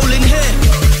man rolling here.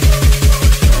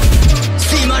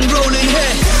 See man rolling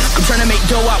here. I'm tryna make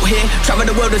dough out here, travel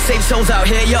the world to save souls out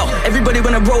here, yo. Everybody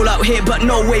wanna roll out here, but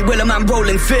no way will a man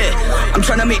rolling fit. I'm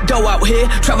tryna make dough out here,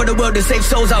 travel the world to save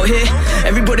souls out here.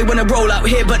 Everybody wanna roll out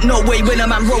here, but no way will a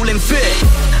man rolling fit.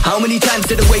 How many times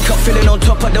did I wake up feeling on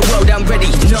top of the world? I'm ready,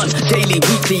 none. Daily,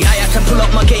 weekly, I had to pull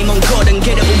up my game on God and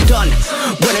get it all done.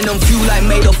 Running on fuel, I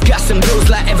made off gas and bills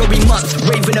like every month.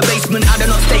 Rave in the basement, I do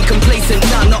not stay complacent,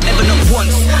 nah, not ever, not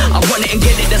once. I run it and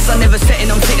get it, the sun never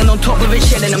setting. I'm sitting on top of it,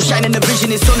 shelling. I'm shining, the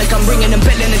vision is sonic. I'm ringing and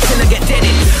belling until I get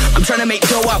deaded. I'm trying to make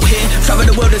dough out here, travel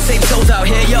the world to save souls out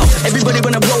here, yo. Everybody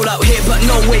wanna roll out here, but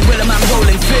no way will a man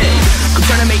rolling fit. I'm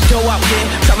trying to make dough out here,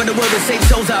 travel the world to save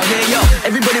souls out here, yo.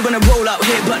 Everybody wanna roll out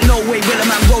here, but no way will a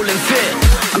man rolling fit.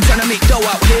 I'm trying to make dough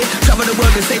out here, travel the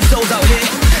world to save souls out here.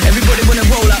 Everybody wanna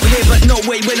roll out here, but no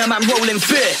way will a man rolling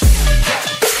fit.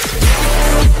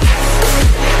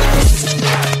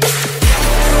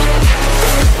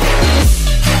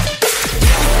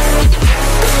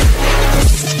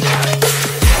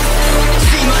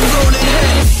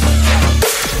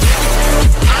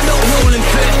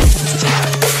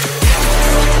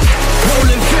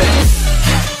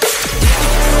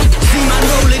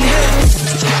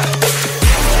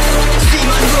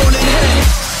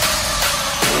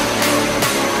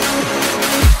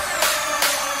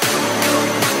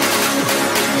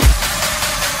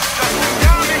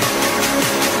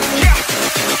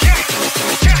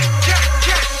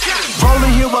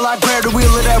 I grab the wheel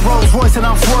of that Rolls Royce and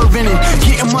I'm swerving it.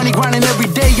 Getting money, grinding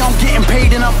every day, I'm getting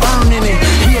paid and I'm earning it.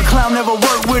 He a clown, never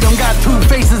worked with him, got two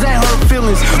faces and hurt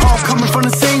feelings. All coming from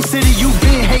the same city, you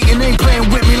been hating, ain't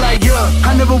playing with me like yeah.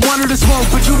 I never wanted to smoke,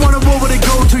 but you wanna roll with a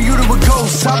go to you to a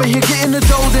ghost. I've been here getting the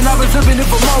dough, then I've been flipping it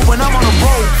for more. When I'm on the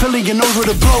road, filling your nose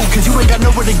with a blow, cause you ain't got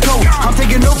nowhere to go. I'm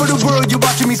taking over the world, you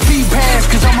watching me speed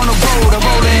past, cause I'm on the road, I'm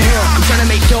rolling here. I'm trying to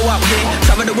make dough out here,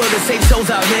 travel the world to save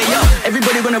souls out here, yo.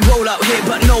 Everybody wanna roll out here,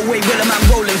 but no way will a man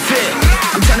rolling fit.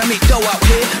 I'm trying to make dough out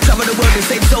here, travel the world and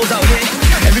save souls out here.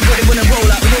 Everybody wanna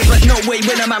roll out here, but no way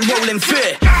will a man rolling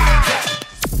fit.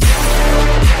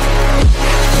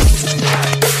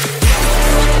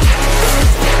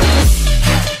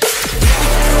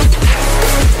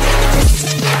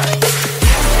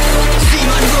 See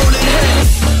man rolling here.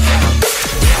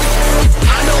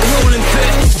 I know rolling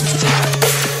fit.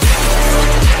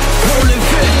 Rolling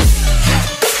fit.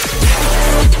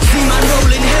 See man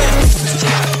rolling here.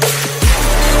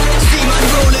 See man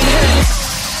rolling here.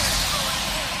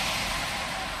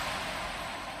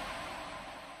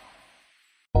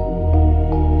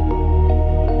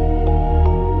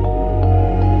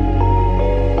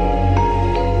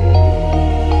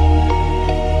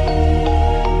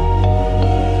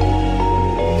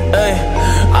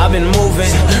 I've been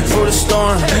moving through the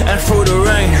storm and through the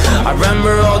rain. I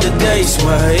remember all the days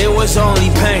where it was only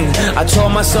pain. I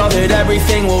told myself that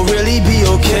everything will really be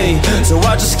okay. So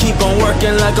I just keep on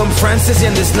working like I'm Francis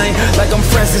in this lane, like I'm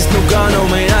Francis Nugano,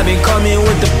 man. I've been coming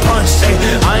with the punch, ay.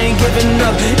 I ain't giving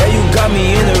up, yeah, you got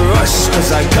me in a rush.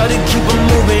 Cause I gotta keep on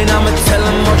moving, I'ma tell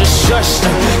them all just shush,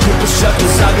 ay. Keep it shut,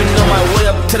 cause I've been on my way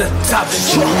up to the top,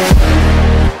 yeah.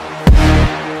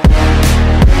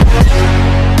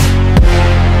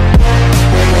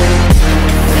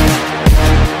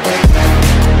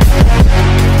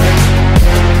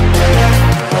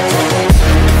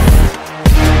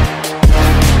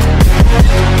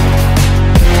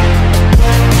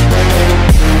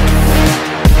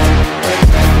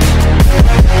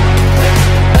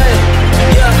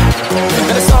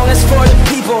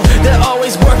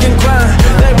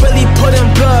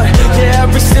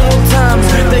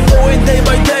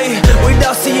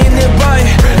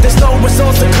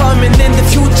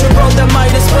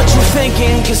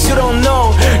 Cause you don't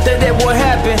know that it will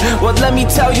happen. Well, let me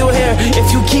tell you here,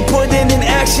 if you keep putting in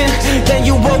action, then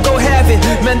you will go have it.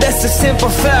 Man, that's a simple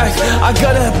fact, I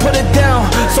gotta put it down.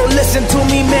 So listen to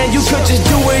me, man, you could just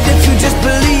do it if you just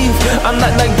believe. I'm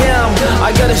not like them,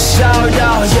 I gotta shout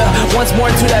out, yeah, once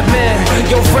more to that man.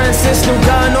 Yo, Francis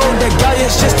Nugano, that guy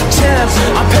is just a champ.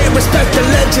 I pay respect to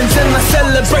legends and I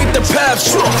celebrate the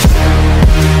past.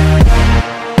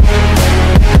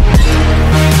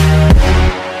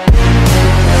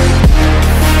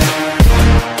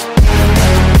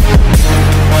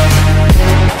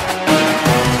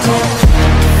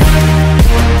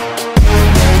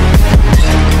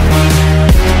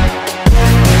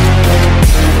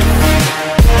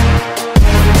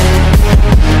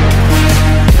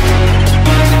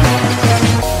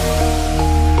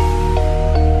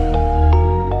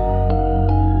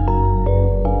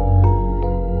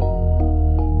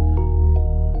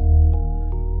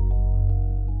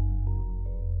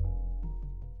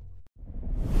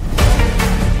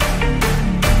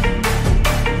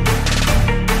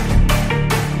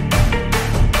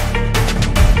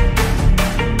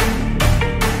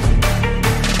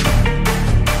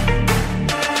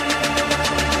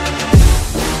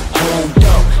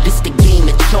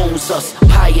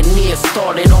 pioneer.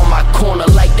 Started on my corner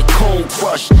like the cold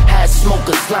crush. Had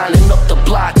smokers lining up the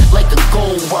block like a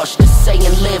gold rush. The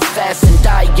saying live fast and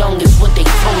die young is what they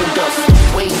told us. The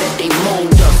way that they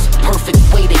mold us, perfect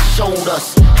way they showed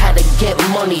us. How to get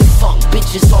money, fuck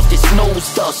bitches off this nose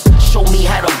dust. Show me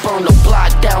how to burn the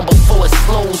block down before it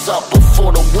slows up.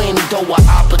 Before the window of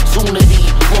opportunity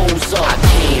rolls up. I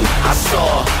came, I saw,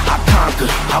 I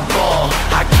conquered, I ball.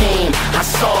 I came, I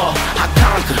saw, I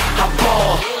conquered, I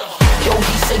ball. Yo,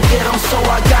 he said get 'em, so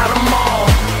I got 'em all.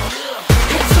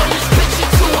 And turn this bitch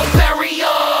into a burial.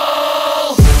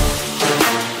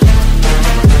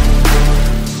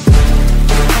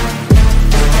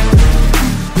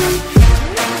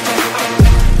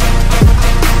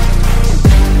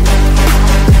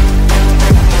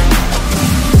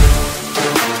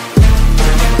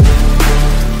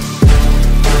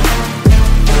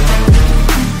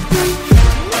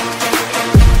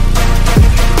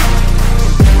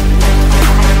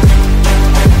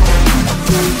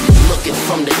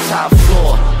 From the top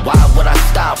floor, why would I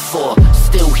stop for?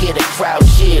 Still hear the crowd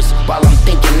cheers while I'm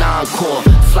thinking encore.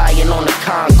 Flying on the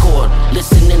Concorde,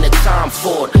 listening to Tom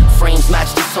Ford. Frames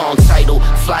match the song title,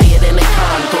 flyer than a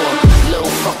condor.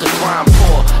 Little fucker crime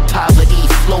poor, poverty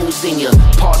flows in ya.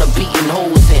 Part of beating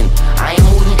holes in. I am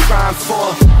who you trying for?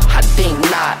 I think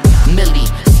not. Millie,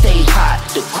 stay hot.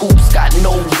 The coops got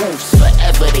no roofs,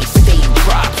 forever they stay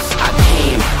drops. I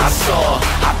came, I saw,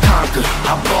 I conquered,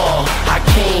 I ball. I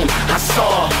came, I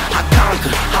saw, I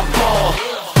conquered, I ball.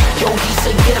 Yo, he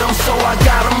said get 'em, so I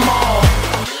got 'em all.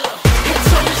 And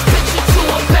turn this bitch into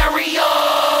a burial.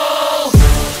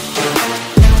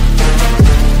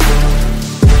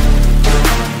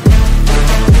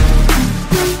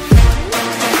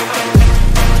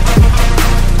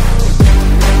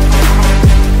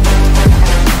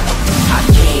 I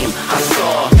came, I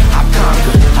saw, I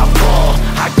conquered, I ball.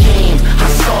 I came, I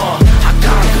saw, I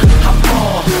conquered, I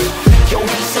ball. Yo,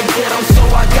 he said get 'em, so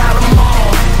I got 'em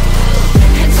all.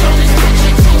 And turn this bitch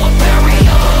into a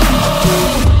burial.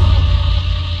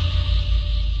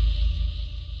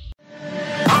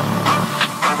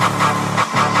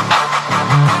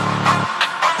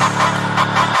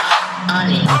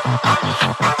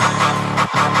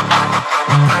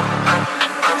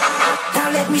 Now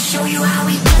let me show you how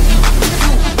we do.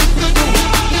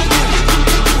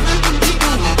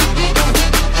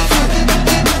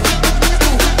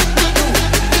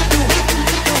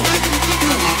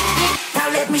 Now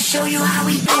let me show you how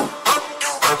we do.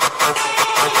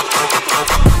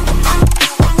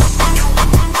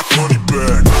 Money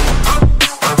bag.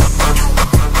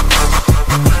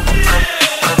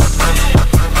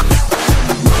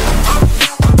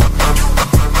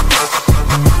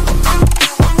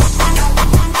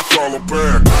 Dollar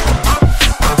bag.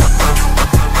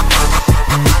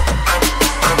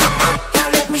 Now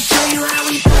let me show you how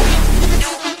we do.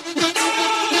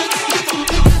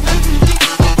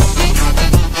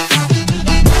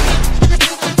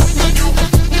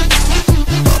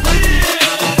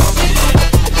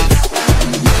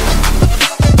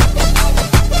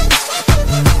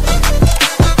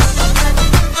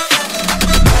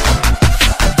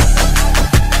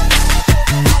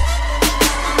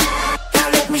 Now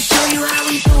let me show you how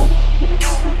we do.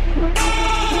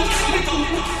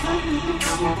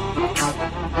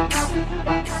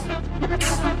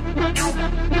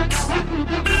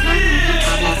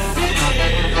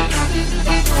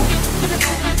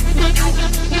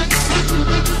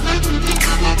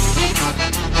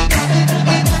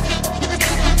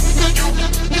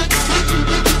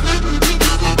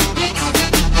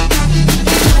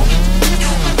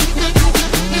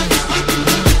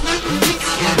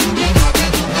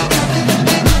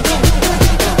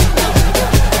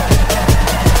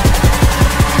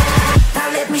 Now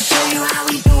let me show you how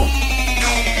we do.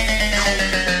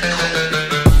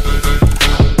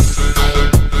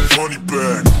 Money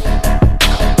bag.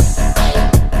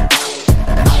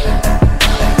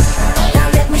 Now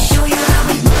let me show you how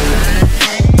we do.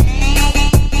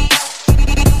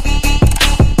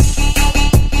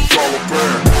 Dollar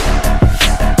bag.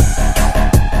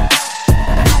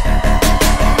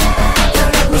 Now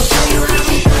let me show you how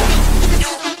we do.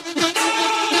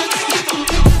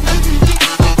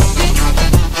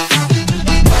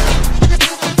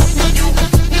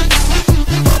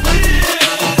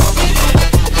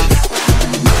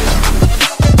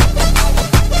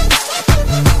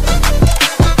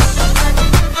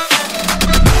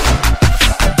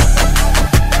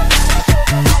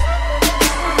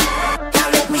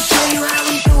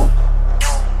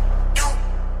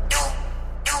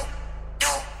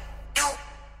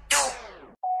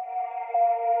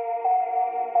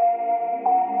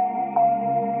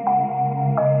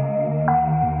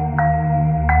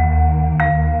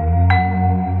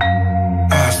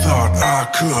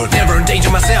 could. Never endanger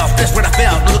myself, that's what I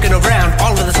felt. Looking around,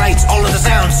 all of the sights, all of the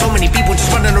sounds. So many people just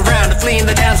running around, fleeing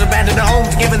the towns, abandoned their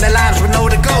homes, giving their lives with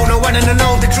nowhere to go. No one to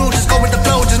know the truth, just go with the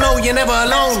flow. Just know you're never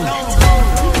alone.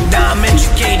 Now I'm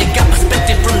educated, got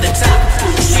perspective from the top.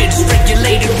 Shit is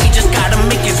regulated, we just gotta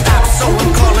make it stop. So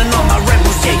I'm calling all my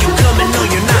rebels, yeah, you coming, no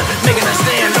you're not. Making a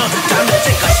stand up, time to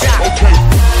take a shot. Okay.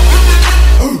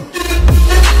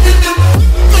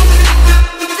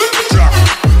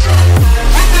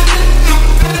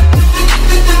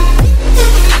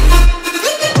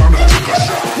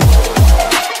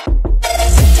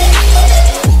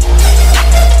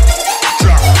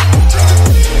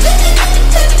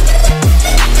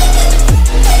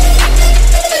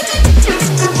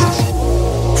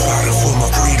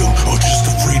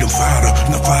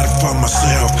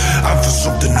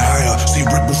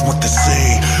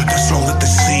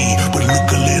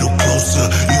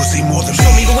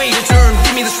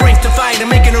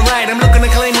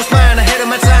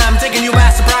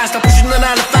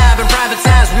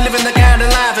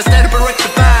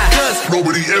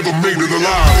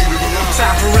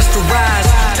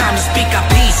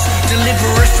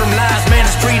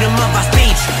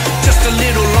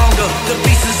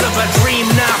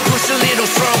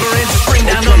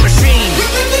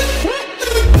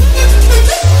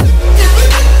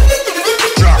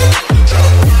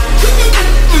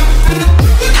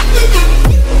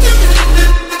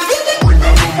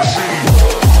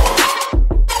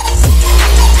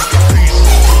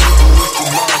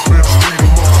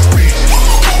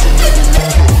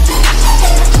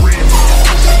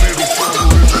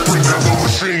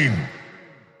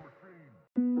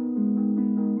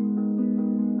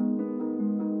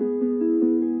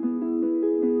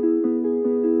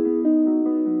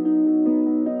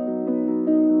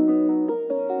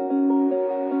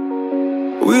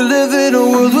 We live in a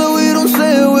world where we don't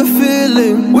say how we're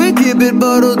feeling. We keep it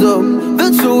bottled up,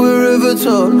 that's what we're ever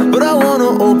taught. But I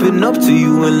wanna open up to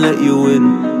you and let you in.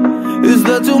 Is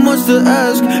that too much to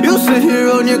ask? You'll sit here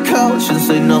on your couch and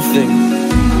say nothing.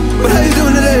 But how you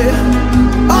doing today?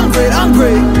 I'm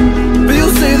great, but you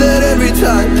say that every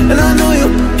time, and I know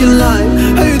you're f***ing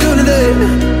lying. How you doing today?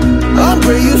 I'm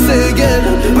great, you say again,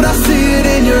 but I see it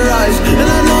in your eyes, and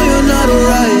I know you're not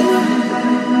alright.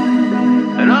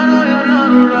 And I know you're not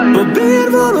alright. But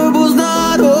being vulnerable's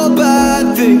not a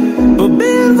bad thing. But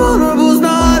being vulnerable's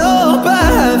not a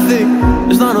bad thing.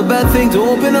 It's not a bad thing to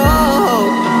open up.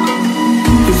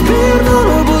 Cause being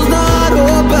vulnerable's not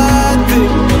a bad thing.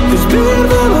 Cause being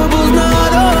vulnerable's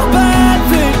not a bad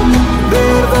thing.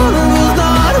 Being vulnerable's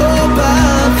not a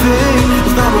bad thing.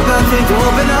 It's not a bad thing to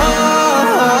open up.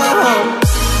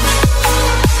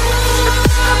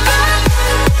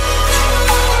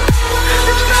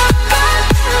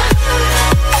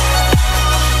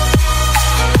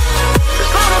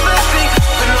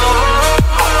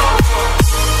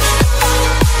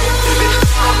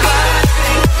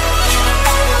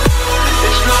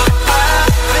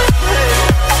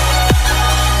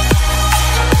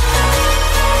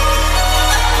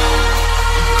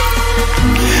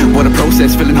 What a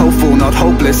process, feeling hopeful, not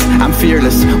hopeless. I'm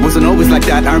fearless, wasn't always like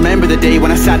that. I remember the day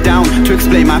when I sat down to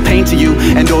explain my pain to you,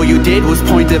 and all you did was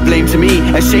point the blame to me.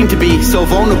 Ashamed to be so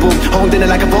vulnerable, holding it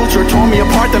like a vulture, tore me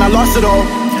apart, then I lost it all.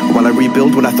 While I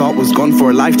rebuild what I thought was gone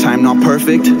for a lifetime. Not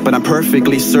perfect, but I'm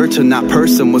perfectly certain that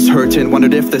person was hurting.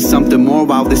 Wondered if there's something more.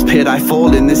 While this pit I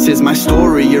fall in, this is my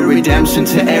story, a redemption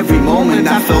to every moment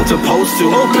I felt opposed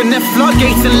to. Open the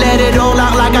floodgates and let it all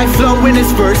out like I flow in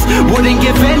this verse. Wouldn't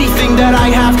give anything that I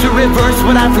have to reverse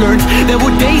what I've learned. There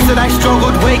were days that I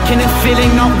struggled, waking and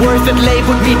feeling not worth it.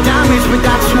 Labeled me damaged, but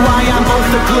that's who I am, both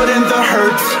the good and the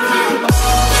hurts.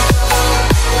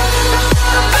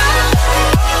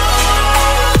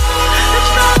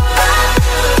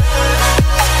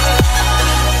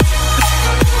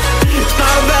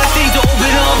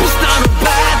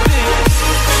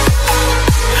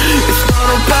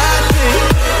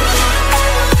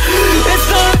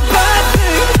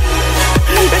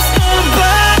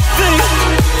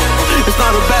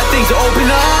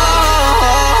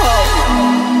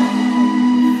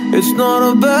 It's not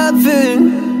a bad thing.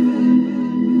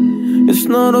 It's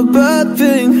not a bad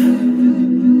thing.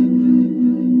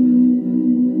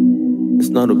 It's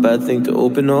not a bad thing to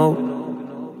open up.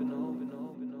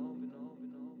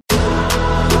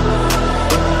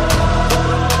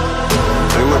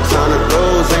 Ain't my time to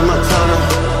lose, ain't my time to.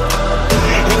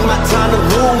 Ain't my time to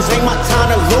lose, ain't my time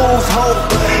to lose, hope.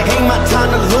 Ain't my time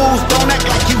to lose, don't act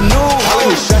like you knew. How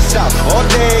you stressed out all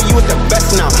day, you at the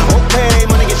best now. Okay,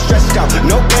 money get stressed out.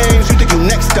 No games, you think you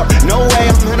next up. No way,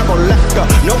 I'm Hannibal left up.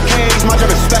 No cage, my job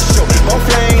is special. Both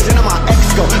lanes into my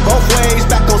ex-go. Both ways,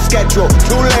 back on schedule.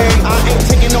 Too late, I ain't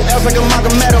taking no L's like a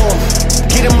Magomedo.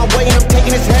 Get in my way and I'm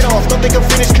taking his head off. Don't think I'm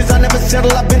finished cause I never settle.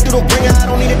 I've been through the ringer, I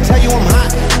don't need to tell you I'm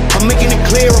hot. I'm making it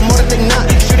clear, I'm more that they not.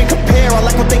 Shouldn't compare, I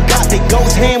like what they got. They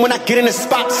goes hand when I get in the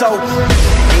spot, so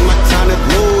ain't my time to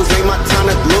lose, ain't my time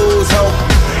to lose, ho.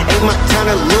 Ain't my time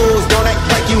to lose, don't act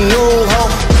like you knew, ho.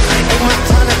 Ain't my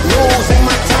time to lose, ain't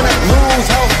my time to lose,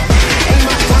 ho. Ain't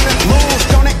my time to lose,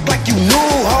 don't act like you knew,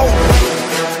 ho.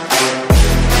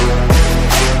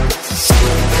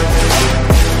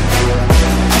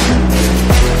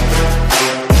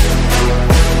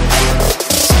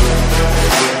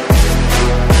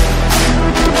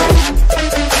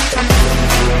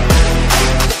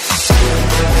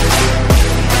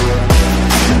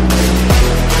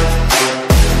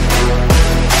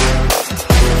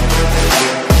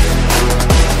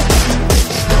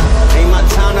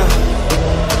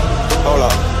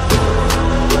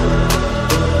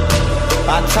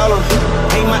 Tell them,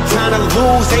 ain't my time to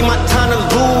lose, ain't my time to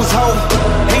lose, ho.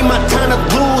 Ain't my time to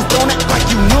lose, don't act like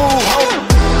you knew, ho.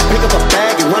 Pick up a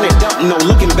bag and run it up, no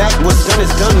looking back, what's done is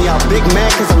done. Y'all big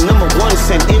mad cause I'm number one,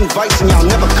 send invites and y'all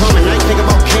never come. And I ain't think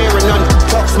about caring none,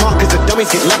 talk smart cause the dummies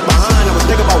get left behind. I was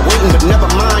thinking about waiting but never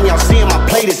mind, y'all seeing my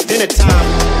plate, it's dinner time.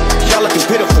 Y'all looking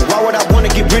pitiful, why would I wanna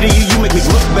get rid of you? You make me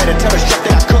look better, tell the chef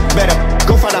that I cook better.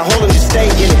 Go find a hole and just stay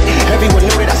in it. Everyone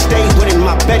know that I stay winning,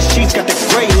 my bed sheets got the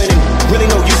gray linen. Really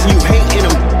no use in you hating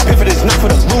them. Piffen is not for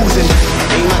the losing.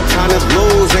 Ain't my time to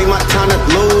lose, ain't my time to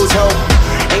lose, ho.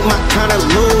 Ain't my time to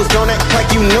lose, don't act like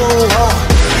you knew, ho.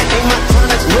 Ain't my time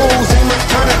to lose, ain't my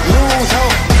time to lose, ho.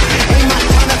 Ain't my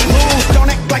time to lose, don't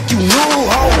act like you knew,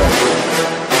 ho.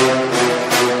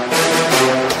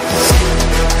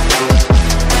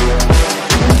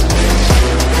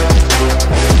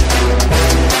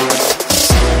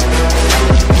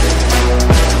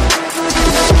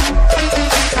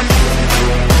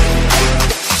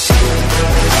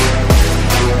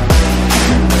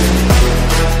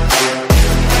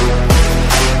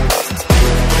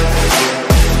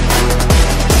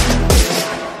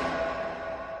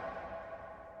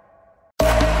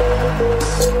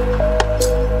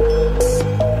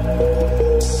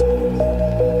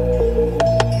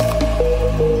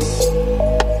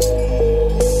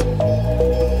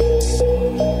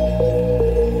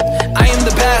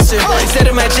 Instead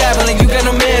of my javelin, you got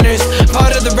no manners.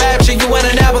 Part of the rapture, you want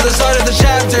an apple, the start of the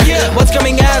chapter. What's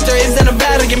coming after isn't a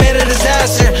battle, you made a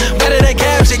disaster. Why did I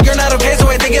capture? You're not okay,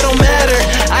 so I think it don't matter.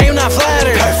 I am not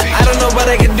flattered. I don't know what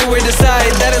I can do or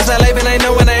decide. That is my life and I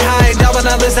know when I hide. Now when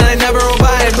I listen, I never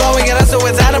abide. Blowing it up so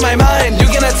it's out of my mind. You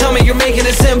cannot tell me you're making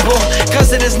it simple,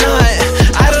 cause it is not.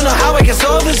 I don't know how I can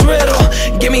solve this riddle.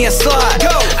 Give me a slot.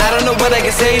 I don't know what I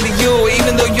can say to you,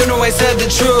 even though you know I said the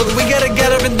truth. We gotta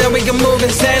get up and then we can move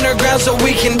and stand our ground so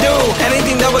we can do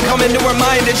anything that would come into our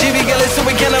mind. Achieving it so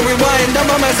we cannot rewind. I'm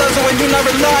on myself so I do not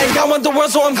rely. I want the world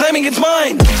so I'm claiming it's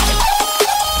mine.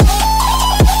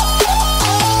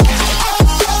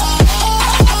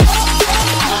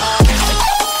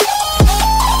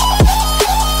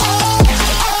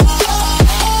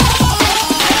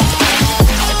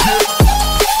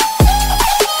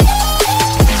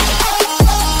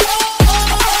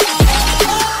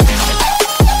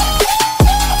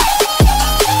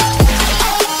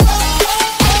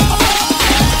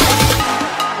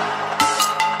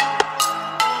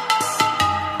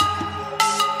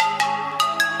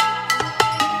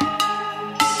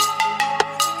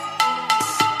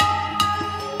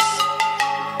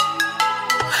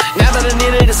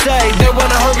 They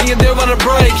wanna hurt me and they wanna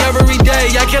break every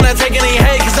day. I cannot take any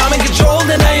hate cause I'm in control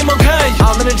and I am okay.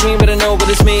 I'm in a dream but I know what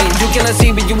it's mean. You cannot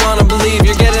see but you wanna believe.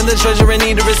 You're getting the treasure I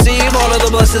need to receive. All of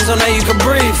the blessings so now you can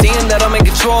breathe. Seeing that I'm in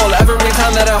control every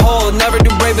time that I hold. Never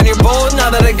do brave and you're bold. Now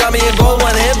that I got me a goal,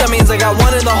 one hit, that means I got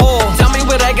one in the hole. Tell me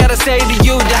what I gotta say to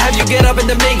you to have you get up and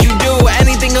to make you do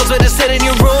anything else but to sit in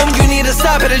your room. You need to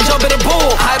stop it and jump in the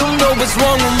pool. I don't know what's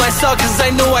wrong with myself cause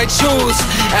I know I choose.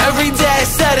 Every day I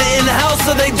set it in the house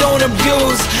so they don't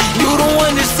abuse. You don't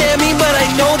understand me but I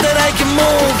know that I can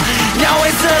move. Now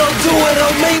I said I'll do it,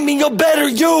 I'll make me a better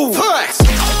you. Flex.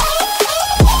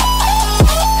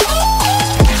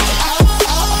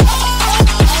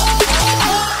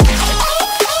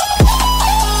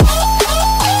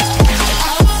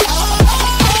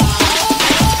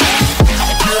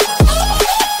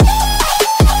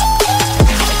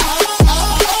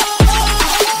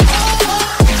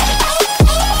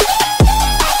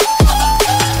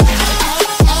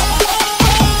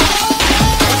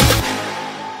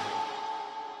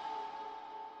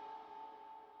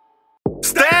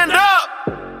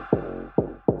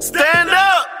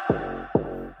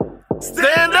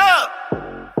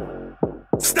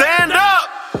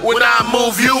 When I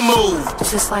move, you move.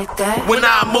 Just like that. When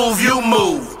I move, you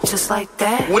move. Just like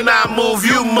that. When I move,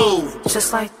 you move.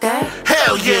 Just like that.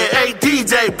 Hell yeah, hey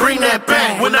DJ, bring that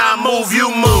back. When I move,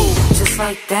 you move. Just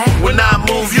like that. When I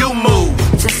move, you move.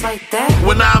 Just like that.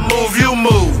 When I move, you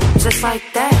move. Just like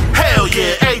that. Hell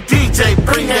yeah, hey DJ,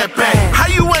 bring that back. How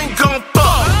you ain't gon'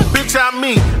 fuck? Bitch,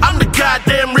 I'm the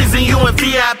goddamn reason you in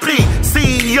VIP.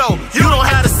 CEO, you don't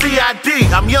have the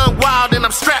CID. I'm young, wild, and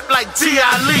I'm strapped like G.I.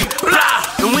 Lee. Blah,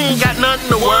 and we ain't got nothing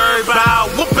to worry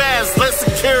about. Whoop ass, let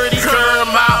security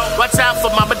come out. Watch out for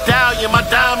my medallion, my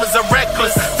diamonds are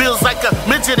reckless. Feels like a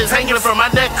midget is hanging from my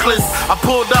necklace. I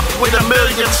pulled up with a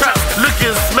million trucks,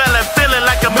 looking, smelling, feeling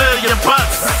like $1 million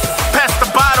bucks. Pass the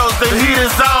bottles, the heat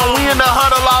is on. We in the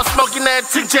huddle all smoking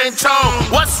that T-Chain Chong.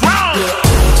 What's wrong?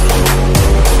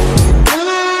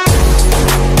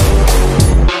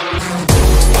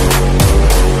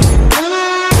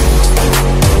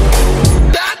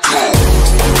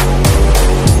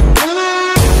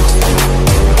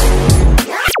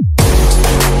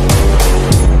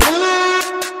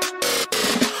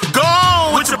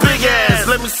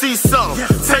 Let me see something.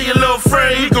 Tell your little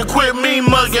friend he can quit me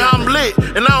mugging. I'm lit,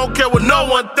 and I don't care what no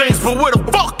one thinks. But where the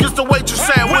fuck is the waitress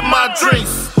at with my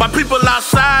drinks? My people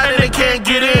outside and they can't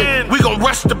get in. We gon'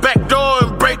 rush the back door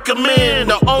and break them in.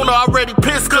 The owner already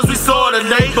pissed cause we saw it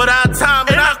late. But our time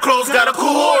and our clothes gotta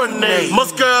coordinate.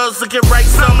 Most girls looking right,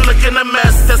 some looking a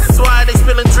mess. That's why they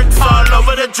spilling drinks all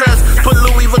over the dress. Put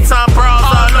Louis Vuitton bras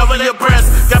all over your breast.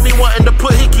 Got me wanting to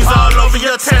put hickeys all over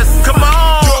your chest. Come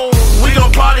on, we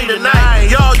gon' party tonight.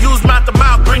 Y'all use mouth to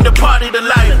mouth, bring the party to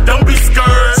life. Don't be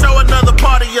scared, show another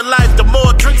part of your life. The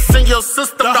more drinks in your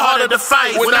system, the harder the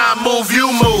fight. When I move,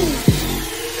 you move.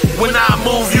 When I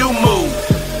move, you move.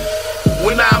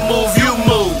 When I move, you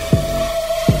move.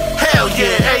 Hell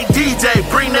yeah, hey DJ,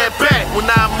 bring that back.